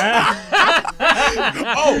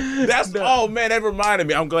 Oh man, that reminded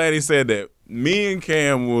me. I'm glad he said that. Me and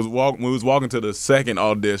Cam was walking to the second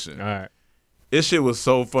audition. All right. This shit was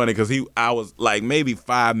so funny because I was like maybe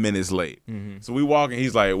 5 minutes late. Mm-hmm. So we walking.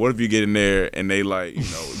 He's like, "What if you get in there and they like,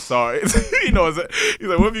 sorry, he's like,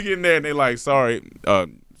 "What if you get in there and they like, sorry,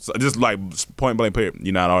 so just like point blank period,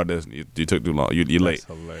 you're not auditioning. You took too long. You're late."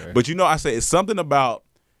 Hilarious. But I say it's something about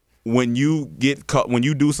when you get caught, when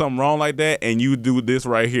you do something wrong like that and you do this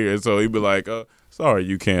right here. So he'd be like, sorry,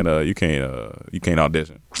 you can't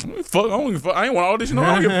audition. Fuck, I ain't want to audition.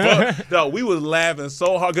 I don't give a fuck. No, we was laughing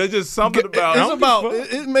so hard because it's just something about.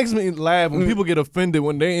 It makes me laugh when people get offended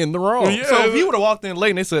when they in the wrong. Yeah. So if he would have walked in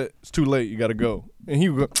late and they said it's too late, you got to go, and he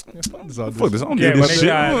would go, fuck this, I don't need this shit.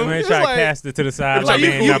 When they try to cast it to the side, like,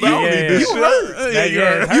 you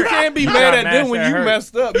can't be mad at them when you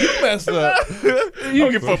messed up. You messed up. You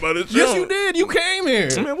don't give a fuck about this shit. Yes, you did. You came here.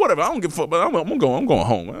 Man, whatever. I don't give a fuck. But I'm going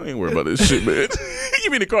home. I ain't worried about this shit, man.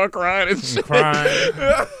 You in the car crying and shit.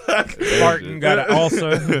 Farting, got an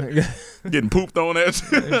ulcer. Getting pooped on that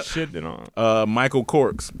shit. Michael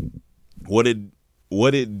Corks. What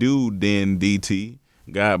it do then, DT?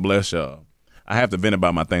 God bless y'all. I have to vent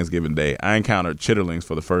about my Thanksgiving day. I encountered chitterlings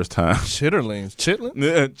for the first time. Chitterlings?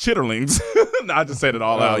 Chitterlings. No, I just said it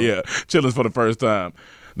all out. Yeah, chitterlings for the first time.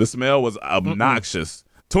 The smell was obnoxious.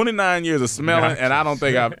 29 years of smelling, and I don't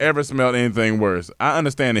think I've ever smelled anything worse. I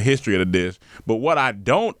understand the history of the dish, but what I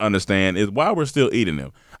don't understand is why we're still eating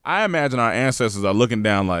them. I imagine our ancestors are looking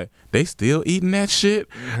down like, they still eating that shit?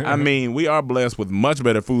 I mean, we are blessed with much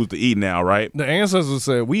better foods to eat now, right? The ancestors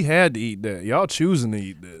said, we had to eat that. Y'all choosing to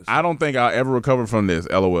eat this. I don't think I'll ever recover from this,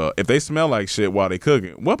 LOL. If they smell like shit while they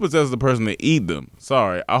cooking, what possesses the person to eat them?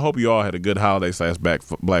 Sorry, I hope you all had a good holiday /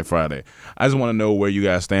 Black Friday. I just want to know where you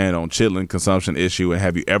guys stand on chitlin consumption issue, and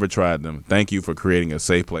have you ever tried them? Thank you for creating a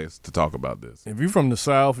safe place to talk about this. If you're from the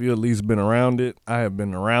South, you at least been around it. I have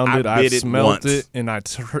been around it. I smelled it, and I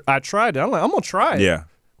tried it. I'm like, I'm going to try it. Yeah.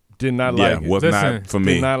 Did not like it. Was not for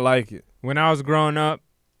me. Did not like it. When I was growing up,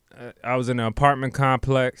 I was in an apartment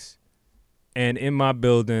complex, and in my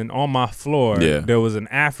building, on my floor, there was an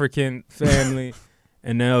African family,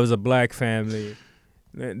 and there was a black family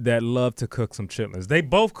that loved to cook some chitlins. They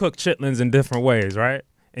both cook chitlins in different ways, right?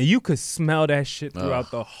 And you could smell that shit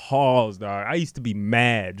throughout the halls, dog. I used to be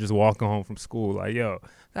mad just walking home from school, like, yo,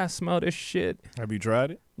 I smell this shit. Have you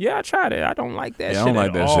tried it? Yeah, I tried it. I don't like that shit. I don't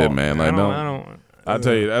like that shit, man. Like, I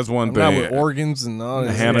tell you, that's one thing. Not with organs and all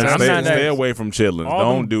that. Hannah, stay away from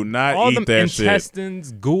chitlins. Do not eat that shit.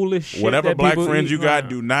 Intestines, ghoulish shit. Whatever black friends you got,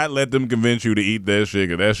 do not let them convince you to eat that shit,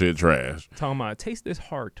 because that shit trash. Talking about, taste this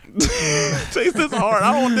heart. Taste this heart.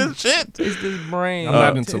 I don't want this shit. Taste this brain. I'm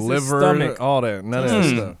not into liver, all that. None of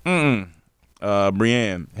that stuff.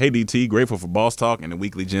 Brienne, hey DT, grateful for Boss Talk and the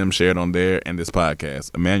weekly gem shared on there and this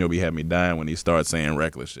podcast. Emmanuel be having me dying when he starts saying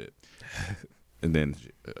reckless shit. And then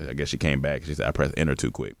I guess she came back. She said, I pressed enter too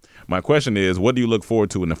quick. My question is, what do you look forward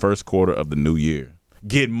to in the first quarter of the new year?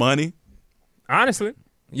 Get money? Honestly.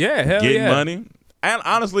 Yeah, hell Get money? And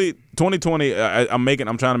honestly, 2020, I'm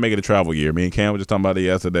trying to make it a travel year. Me and Cam were just talking about it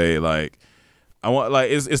yesterday. Like, I want, like,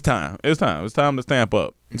 it's time. It's time to stamp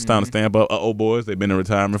up. It's time to stamp up. Boys, they've been in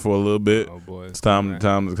retirement for a little bit. Boys, it's time to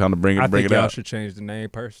kind of bring it out. I think y'all should change the name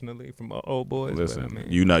personally from Boys. Listen, but, I mean,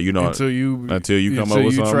 you know, until you come up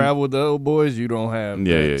with something. Travel with the old boys, you don't have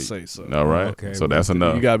to say so. All right, okay, so that's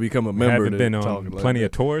enough. You gotta become a member. Haven't been on plenty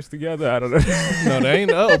of tours together. I don't know. No, they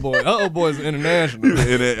ain't the old boys. The old boys are international.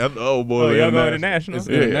 The old boys. Y'all go international. It's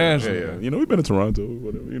international. Yeah. You know, we've been to Toronto,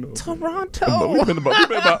 whatever. You know, Toronto. We've been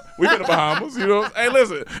to Bahamas. You know, hey,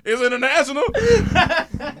 listen, it's international.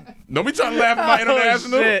 Don't be trying to laugh at my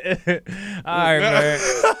international. Shit. All right, man.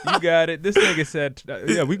 You got it. This nigga said,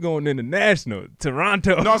 yeah, we going international.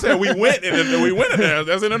 Toronto. No, I'm saying we went in there.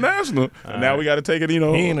 That's international. Now we got to take it, He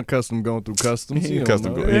ain't accustomed going through customs. He ain't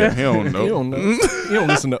accustomed going. Yeah, he don't know. He don't know. He don't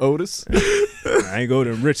listen to Otis. I ain't go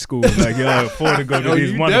to rich schools like y'all afford to go to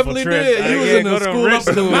these wonderful definitely trips. did. You was in a school up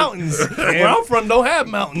in the mountains. Where I'm from don't have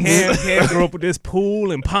mountains. Can't grow up with this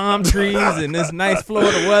pool and palm trees and this nice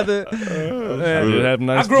Florida weather. Have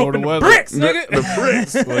nice I grew up in the bricks, nigga. The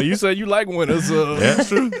bricks. Well, you said you like winter, so that's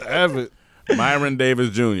true. Have it. Myron Davis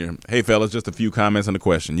Jr. Hey, fellas, just a few comments on the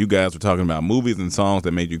question. You guys were talking about movies and songs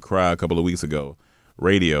that made you cry a couple of weeks ago.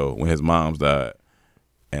 Radio, when his mom's died.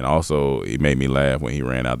 And also, he made me laugh when he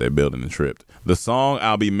ran out that building and tripped. The song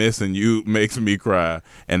I'll Be Missing You makes me cry.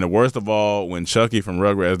 And the worst of all, when Chucky from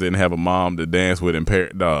Rugrats didn't have a mom to dance with in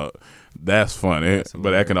Dog. That's funny,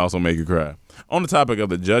 but that can also make you cry. On the topic of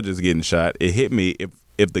the judges getting shot, it hit me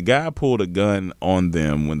if the guy pulled a gun on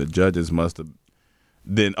them when the judges must have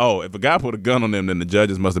if a guy pulled a gun on them, then the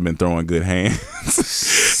judges must have been throwing good hands.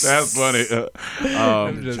 That's funny.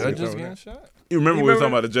 Judges getting shot? You remember we were talking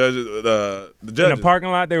about the judges? The judges in the parking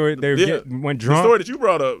lot, they went drunk. The story that you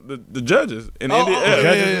brought up, the judges in India. The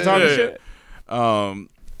judges talking shit.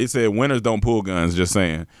 It said winners don't pull guns. Just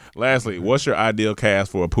saying. Lastly, what's your ideal cast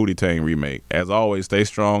for a Pootie Tang remake? As always, stay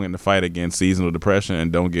strong in the fight against seasonal depression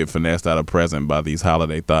and don't get finessed out of present by these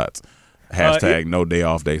holiday thoughts. Hashtag no day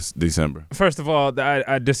off December. First of all,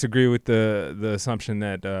 I disagree with the assumption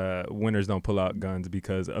that winners don't pull out guns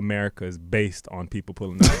because America is based on people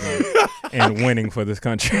pulling out guns and winning for this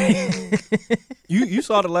country. You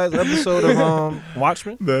saw the last episode of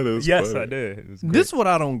Watchmen? That is yes, funny. I did. This is what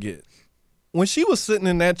I don't get. When she was sitting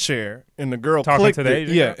in that chair and the girl talking clicked to the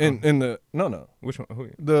agent, in the no, which one? Who?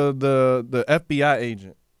 The FBI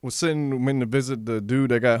agent was sitting when to visit the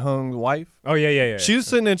dude that got hung's wife. Oh yeah. She was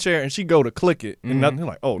sitting in the chair and she go to click it and nothing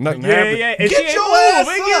like nothing happened. Yeah. Get she your ass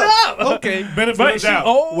move, up. Get up. Okay, benefit of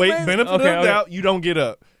doubt. Benefit of doubt. You don't get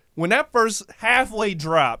up. When that first halfway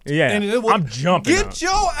dropped, and it was, I'm jumping. Get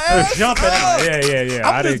your ass jumping. up. Yeah.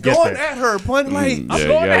 I'm just going at her, pointing like I'm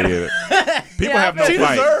going at her. People have no she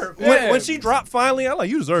fight. Deserved. When she dropped finally, I'm like,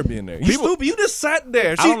 you deserve being there. You stupid. You just sat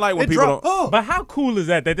there. I don't like when people don't. But how cool is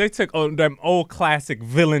that they took them old classic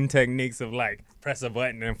villain techniques of like press a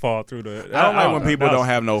button and fall through the. I don't like when people don't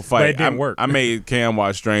have no fight. But it didn't work. I made Cam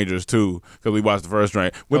watch Strangers too because we watched the first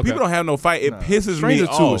Stranger. When people don't have no fight, it pisses Stranger me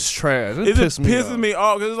off. 2 is trash. It just pisses me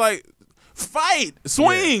off because it's like. Fight,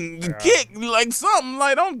 swing, kick, like something,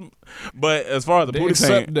 like don't. But as far as the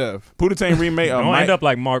Pootie Tang remake, don't end up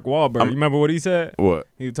like Mark Wahlberg. You remember what he said? What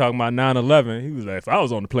he was talking about 9/11. He was like, if I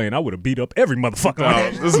was on the plane, I would have beat up every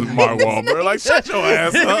motherfucker. This is Mark Wahlberg. Like, shut your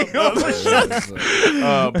ass up.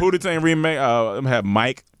 Pootie Tang remake. I'm have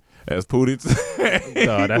Mike as Pootie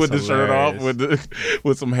with the shirt off,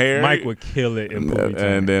 with some hair. Mike would kill it in Pootie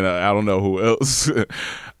Tang. And then I don't know who else.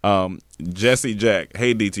 Jesse Jack,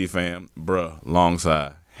 hey DT fam, bruh, long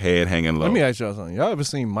side, head hanging low. Let me ask y'all something. Y'all ever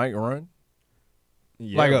seen Mike run?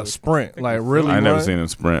 Yeah, like a sprint, like really. I never seen him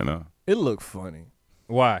sprint. No, it looked funny.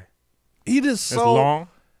 Why? He just it's long.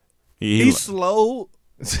 He's slow.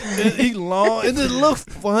 He's long. It just looks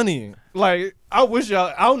funny. Like I wish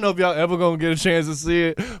y'all. I don't know if y'all ever gonna get a chance to see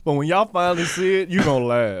it, but when y'all finally see it, you gonna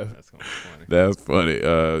laugh. That's gonna be funny. That's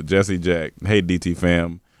funny. Jesse Jack, hey DT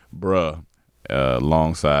fam, bruh.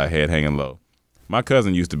 Long side, head hanging low. My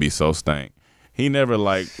cousin used to be so stank. He never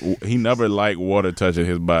liked water touching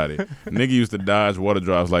his body. Nigga used to dodge water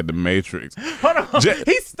drops like the Matrix. Hold on.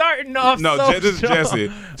 He's starting off. No, this is Jesse.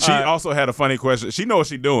 She also had a funny question. She knows what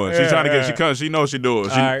she's doing. She's trying to get. She knows what she's doing.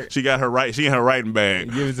 She got her right. She in her writing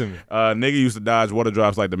bag. Give it to me. Nigga used to dodge water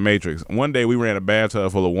drops like the Matrix. One day we ran a bathtub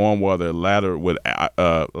full of warm water, lathered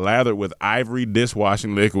with ivory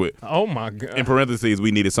dishwashing liquid. Oh my god. In parentheses,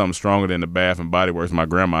 we needed something stronger than the Bath and Body Works my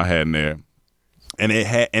grandma had in there, and it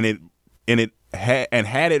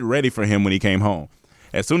had it ready for him when he came home.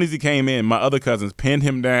 As soon as he came in, my other cousins pinned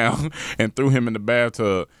him down and threw him in the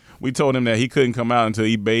bathtub. We told him that he couldn't come out until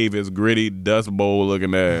he bathed his gritty, dust bowl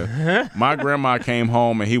looking ass. My grandma came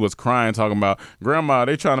home and he was crying, talking about, Grandma,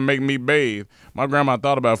 they trying to make me bathe. My grandma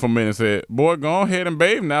thought about it for a minute and said, boy, go ahead and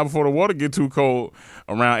bathe now before the water get too cold.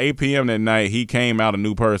 Around 8 p.m. that night, he came out a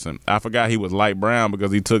new person. I forgot he was light brown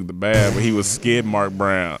because he took the bath, but he was skid mark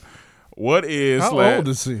brown. What is how old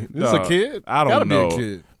is he? This a kid? I don't know. Be a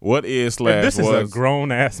kid. What is slash this was? is a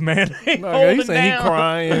grown ass man. He said he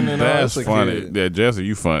crying and that's funny. Kid. Yeah, Jesse,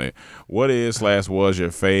 you funny. What is slash was your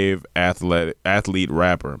fave athlete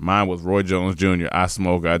rapper? Mine was Roy Jones Jr. I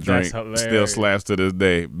smoke, I drink, still slash to this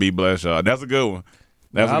day. Be blessed, y'all. That's a good one.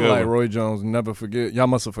 That's I a good like one. Roy Jones. Never forget. Y'all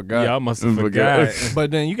must have forgot. Y'all must have forgot.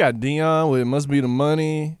 But then you got Dion with Must Be the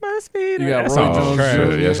Money. Must be You got That Roy song Jones trash. Jr.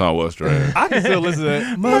 Yeah, that song was trash. I can still listen to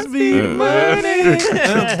that. Must be the money.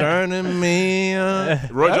 I'm turning me on.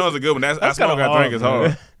 Roy Jones is a good one. That's I Smoke, kinda I Drink is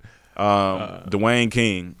hard, hard. Dwayne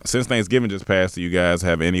King. Since Thanksgiving just passed, do you guys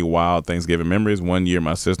have any wild Thanksgiving memories? One year,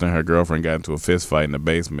 my sister and her girlfriend got into a fist fight in the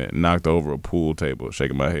basement, knocked over a pool table,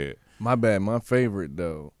 shaking my head. My bad. My favorite,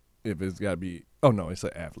 though, if it's got to be. Oh, no, it's an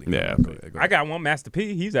athlete. Yeah, Go ahead. I got one, Master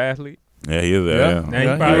P. He's an athlete. Yeah, he is there. Yeah. Now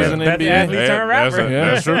Yeah, he probably he was was an an NBA. athlete turned rapper.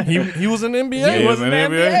 That's true. He was in the NBA. He was in the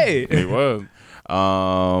NBA. He was.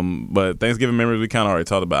 But Thanksgiving memories we kind of already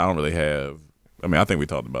talked about. I don't really have. I mean, I think we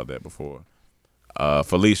talked about that before.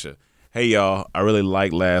 Felicia. Hey, y'all. I really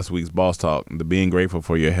liked last week's Boss Talk. The being grateful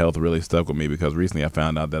for your health really stuck with me because recently I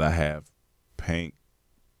found out that I have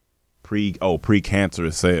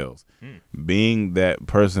precancerous cells. Being that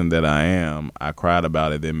person that I am, I cried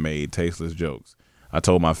about it, then made tasteless jokes. I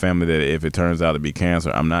told my family that if it turns out to be cancer,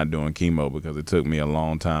 I'm not doing chemo because it took me a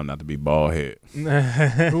long time not to be bald head.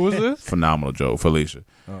 Who was this? Phenomenal joke, Felicia.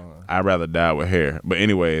 I'd rather die with hair. But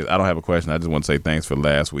anyways, I don't have a question. I just want to say thanks for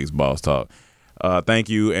last week's Boss Talk. Thank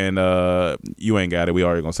you, and you ain't got it. We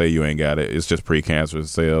already gonna say you ain't got it. It's just precancerous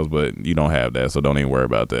cells, but you don't have that, so don't even worry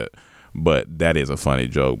about that. But that is a funny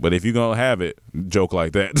joke. But if you're gonna have it, joke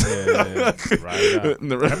like that. Yeah. Right.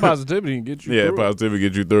 That positivity can get you through. Yeah, positivity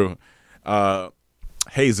get you through.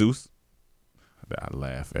 Jesus. I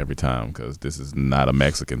laugh every time because this is not a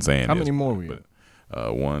Mexican saying. How many more we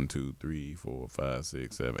got? 1, 2, 3, 4, 5,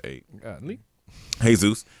 6, 7, 8. Godly.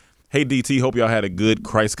 Jesus. Hey, DT, hope y'all had a good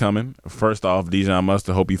Christ coming. First off, Dijon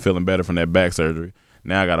Mustard, hope you feeling better from that back surgery.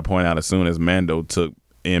 Now I got to point out, as soon as Mando took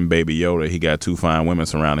in Baby Yoda, he got 2 fine women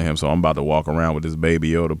surrounding him, so I'm about to walk around with this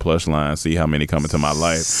Baby Yoda plush line, see how many come into my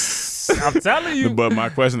life. I'm telling you. But my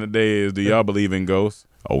question today is, do y'all believe in ghosts?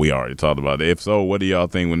 Oh, we already talked about it. If so, what do y'all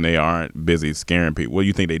think when they aren't busy scaring people? What do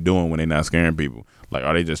you think they doing when they not scaring people? Like,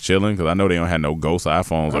 are they just chilling? Because I know they don't have no ghost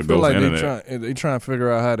iPhones or ghost internet. They trying to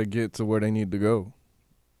figure out how to get to where they need to go.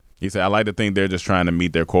 He said, I like to think they're just trying to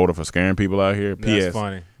meet their quota for scaring people out here. That's P.S.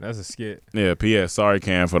 funny. That's a skit. Yeah, P.S. Sorry,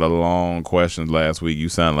 Cam, for the long questions last week. You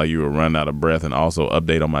sound like you were running out of breath. And also,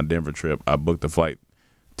 update on my Denver trip. I booked the flight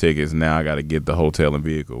tickets. Now I got to get the hotel and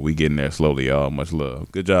vehicle. We getting there slowly, y'all. Much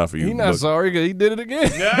love. Good job for you. He not sorry because he did it again.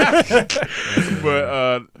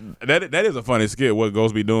 But that is a funny skit. What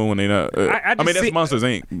ghosts be doing when they not? I mean, that's Monsters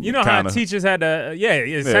Inc. You know how teachers had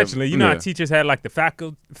essentially. You know how teachers had like the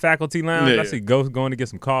faculty lounge. I see ghosts going to get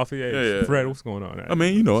some coffee. Hey, Fred, what's going on? I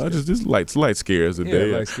mean, you know, I just light scares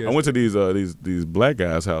today. Light scares. I went to these black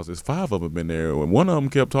guys' houses. 5 of them in there, and one of them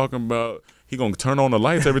kept talking about he gonna turn on the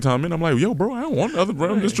lights every time in. I'm like, yo, bro, I don't want nothing,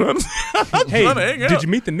 bro. I'm just trying to. Hey, trying to hang out. Did you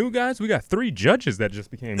meet the new guys? We got 3 judges that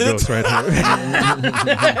just became ghosts right here. We got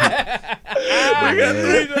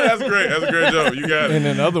 3. That's great. That's a great joke. You got it. And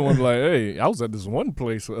then the other one like, hey, I was at this one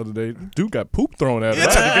place the other day. Dude got poop thrown at him.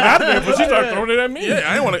 I had to get out of there, but she started throwing it at me.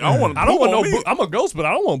 Yeah, I don't want. I don't want no. I'm a ghost, but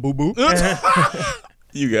I don't want boo boo.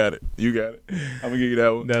 You got it. I'm gonna give you that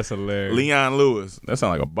one. That's hilarious. Leon Lewis. That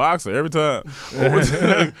sounds like a boxer every time.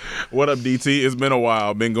 What up, DT? It's been a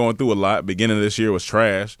while. Been going through a lot. Beginning of this year was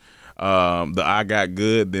trash. The I got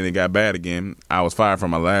good, then it got bad again. I was fired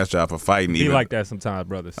from my last job for fighting. Be like that sometimes,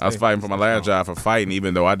 brother. I was fighting for my last job for fighting,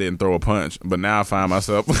 even though I didn't throw a punch. But now I find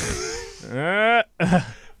myself.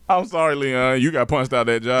 I'm sorry, Leon. You got punched out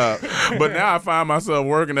that job. But now I find myself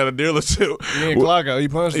working at a dealership. He didn't clock out. He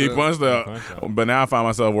punched out. But now I find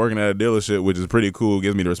myself working at a dealership, which is pretty cool.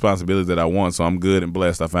 Gives me the responsibilities that I want. So I'm good and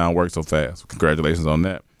blessed. I found work so fast. Congratulations on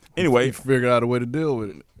that. Anyway. He figured out a way to deal with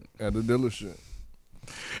it at the dealership.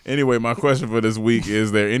 Anyway, my question for this week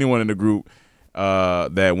is there anyone in the group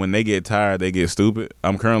that when they get tired, they get stupid?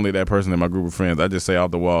 I'm currently that person in my group of friends. I just say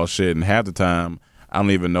off the wall shit, and half the time, I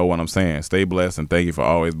don't even know what I'm saying. Stay blessed, and thank you for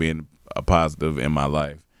always being a positive in my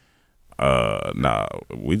life. Nah,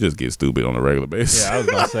 we just get stupid on a regular basis. Yeah, I was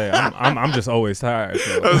gonna say I'm just always tired.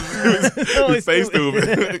 So. Stay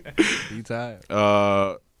stupid. Be tired.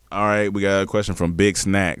 All right, we got a question from Big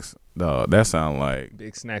Snacks. That sound like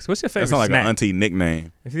Big Snacks. What's your favorite? That sound like snack? an auntie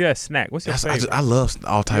nickname. If you had a snack, what's your favorite? I love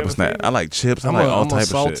all type of snacks. I like chips. I'm like all type of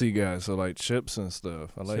shit. I'm a salty guy, so like chips and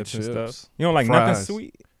stuff. I like chips. And stuff. You don't like fries. nothing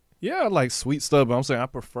sweet? Yeah, I like sweet stuff, but I'm saying I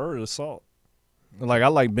prefer the salt. Like I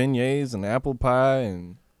like beignets and apple pie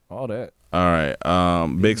and all that. All right,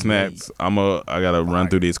 Big Snacks. I gotta run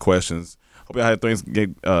through these questions. Hope y'all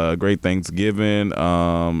had great Thanksgiving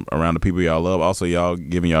around the people y'all love. Also, y'all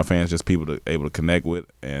giving y'all fans just people to able to connect with.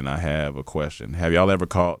 And I have a question: have y'all ever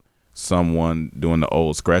caught someone doing the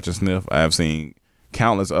old scratch and sniff? I have seen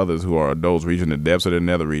countless others who are adults reaching the depths of their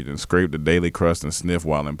nether region, scrape the daily crust, and sniff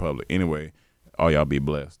while in public. Anyway, all y'all be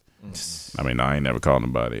blessed. I mean, no, I ain't never called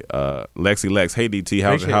nobody. Lexi Lex, hey DT,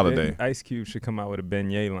 how's your holiday? Ice Cube should come out with a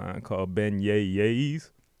Beign-Yay line called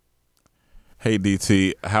Beign-Yay-Yays. Hey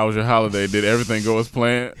DT, how was your holiday? Did everything go as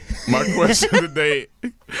planned? My question today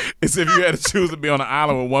is, if you had to choose to be on an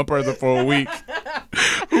island with one person for a week,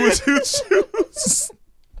 who would you choose?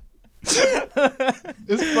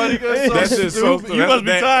 It's funny because that's just so stupid. You must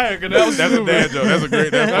be tired. That's a dad joke.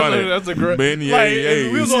 That's funny. That's a great. Beign-Yay-Yays.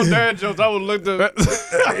 If we was on dad jokes, I would look at.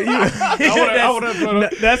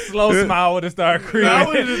 That slow smile would have started creeping.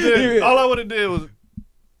 All I would have did was.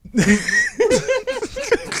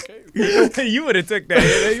 You would have took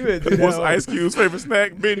that. What's Ice Cube's favorite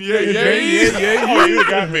snack? Beign-Yay-Yay. Oh, you would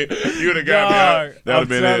have got me. You would have got me. That would have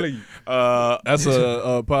been it. That's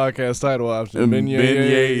a podcast title option.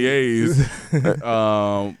 Beign-Yay-Yays.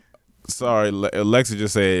 Sorry, Lexi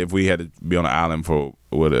just said if we had to be on an island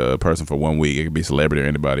with a person for 1 week, it could be celebrity or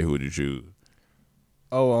anybody. Who would you choose?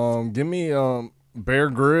 Oh, give me Bear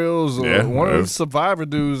Grylls or one of the Survivor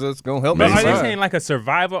dudes that's gonna help me. Are they saying like a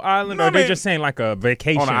survival island, or are they just saying like a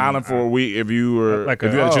vacation on an island for a week? If you were, if you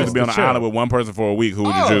had to choose to be on an island with one person for a week, who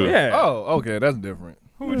would you choose? Yeah. Oh, okay, that's different.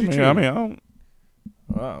 Who would you choose? I mean, I don't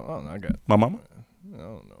know. I got my mama. I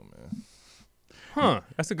don't know, man. Huh?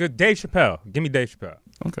 That's a good Dave Chappelle. Give me Dave Chappelle.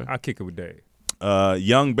 Okay, I'll kick it with Dave.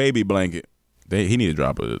 Young Baby Blanket. He need to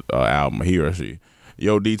drop an album. He or she.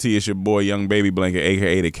 Yo, DT, it's your boy Young Baby Blanket,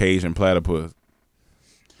 aka the Cajun Platypus.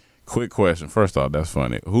 Quick question. First off, that's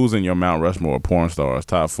funny. Who's in your Mount Rushmore porn stars?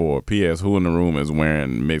 Top 4. P.S. Who in the room is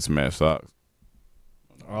wearing mixed match socks?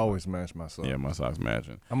 I always match my socks. Yeah, my socks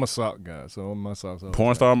matching. I'm a sock guy, so my socks.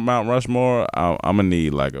 Porn star Mount Rushmore. I'm gonna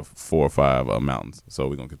need like a 4 or 5 mountains. So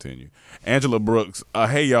we're gonna continue. Angela Brooks.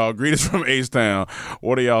 Hey y'all, greetings from H-Town.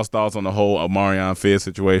 What are y'all's thoughts on the whole Omarion Fizz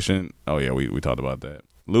situation? Oh yeah, we talked about that.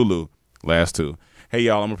 Lulu. Last 2. Hey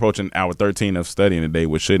y'all, I'm approaching hour 13 of studying today,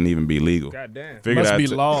 which shouldn't even be legal. Goddamn. Must be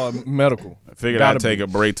law or medical. Figured I'd take a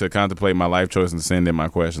break to contemplate my life choice and send in my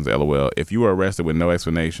questions. LOL. If you were arrested with no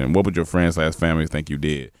explanation, what would your friends/family think you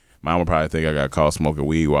did? Mine would probably think I got caught smoking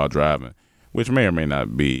weed while driving, which I may or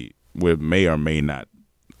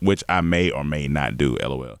may not do.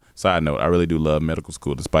 LOL. Side note: I really do love medical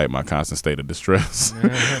school, despite my constant state of distress.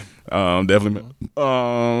 Definitely.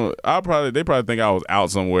 They probably think I was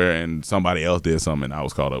out somewhere and somebody else did something and I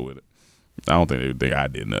was caught up with it. I don't think they would think I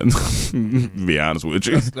did nothing. To be honest with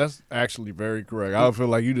you, that's actually very correct. I feel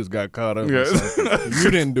like you just got caught up. Yeah. You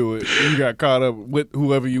didn't do it. You got caught up with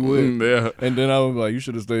whoever you with. Yeah. And then I was like, you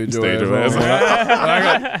should have stayed your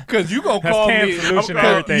ass. Because you gonna call me. You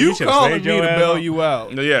calling me to bail you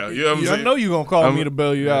out. Yeah. You know what I'm saying? I know you gonna call me to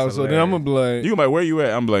bail you out. So then I'm gonna be like, you gonna be like, where you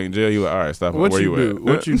at? I'm like, in jail. You like, all right, stop. What where you do? at?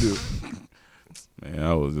 What you do? Man,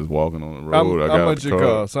 I was just walking on the road. How much it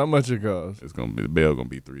cost? How much it cost? It's gonna be the bail gonna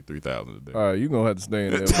be $3,000 a day. All right, you gonna have to stay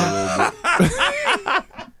in there for a little bit.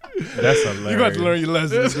 That's hilarious. You got to learn your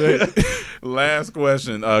lessons today. Last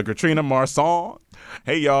question, Katrina Marsan.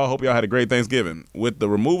 Hey y'all, hope y'all had a great Thanksgiving. With the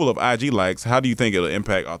removal of IG likes, how do you think it'll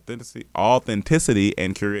impact authenticity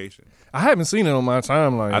and curation? I haven't seen it on my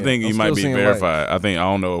timeline. I think you might be verified. I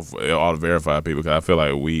don't know if all the verified people, because I feel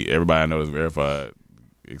like everybody I know is verified.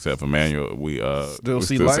 Except for Manuel, we still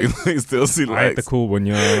see likes. Still see likes. I ain't the cool one,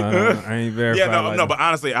 y'all. I ain't verified. Yeah, no, but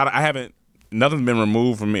honestly, I haven't. Nothing's been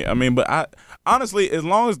removed from me. I mean, but honestly, as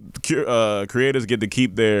long as creators get to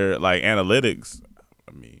keep their like analytics,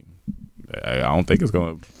 I mean, I don't think it's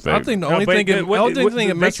gonna. I think the only thing it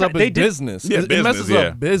messes up is business. Yeah, it messes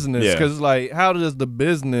up business because like, how does the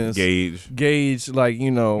business gauge like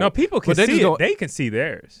No, people can see it. They can see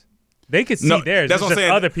theirs. They could see theirs. That's what I'm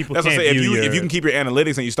saying. Other people can't view if you can keep your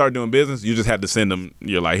analytics and you start doing business, you just have to send them.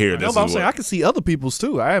 You're like, here. No, but I'm saying I can see other people's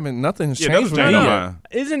too. Nothing's changed with me.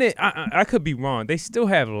 Isn't it? I could be wrong. They still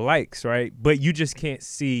have likes, right? But you just can't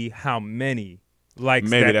see how many likes.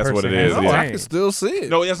 Maybe that's what it is. No, I can still see it.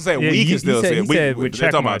 No, that's what I'm saying. We can still see it.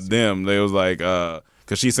 They're talking about them. They was like,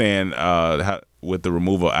 because she's saying with the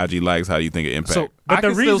removal of IG likes, how do you think it impacts? So I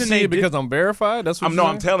can still see it because I'm verified. That's what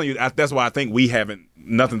I'm telling you. That's why I think we haven't.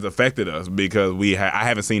 Nothing's affected us because I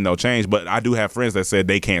haven't seen no change, but I do have friends that said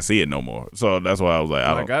they can't see it no more. So that's why I was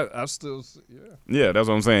like, I still see, yeah, that's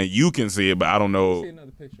what I'm saying. You can see it, but I don't know. See another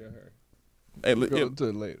picture of her. Hey, go to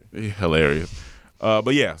it later. Hilarious.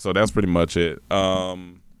 But yeah, so that's pretty much it. All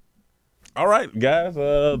right, guys,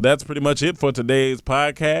 that's pretty much it for today's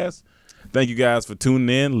podcast. Thank you guys for tuning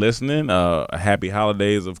in, listening. Happy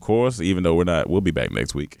holidays, of course, even though we'll be back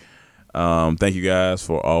next week. Thank you guys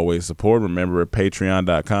for always support. Remember,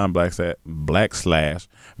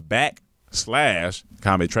 patreon.com/back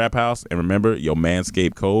 /Comedy Trap House. And remember, your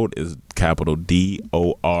Manscaped code is capital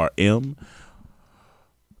DORM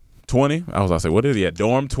 20. I was about to say, what is it? Yeah,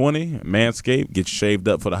 Dorm 20. Manscaped. Get you shaved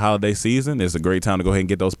up for the holiday season. It's a great time to go ahead and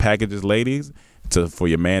get those packages, ladies, for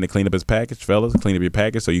your man to clean up his package. Fellas, clean up your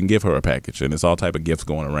package so you can give her a package. And it's all type of gifts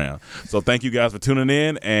going around. So thank you guys for tuning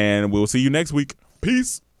in, and we'll see you next week.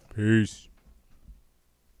 Peace. Peace.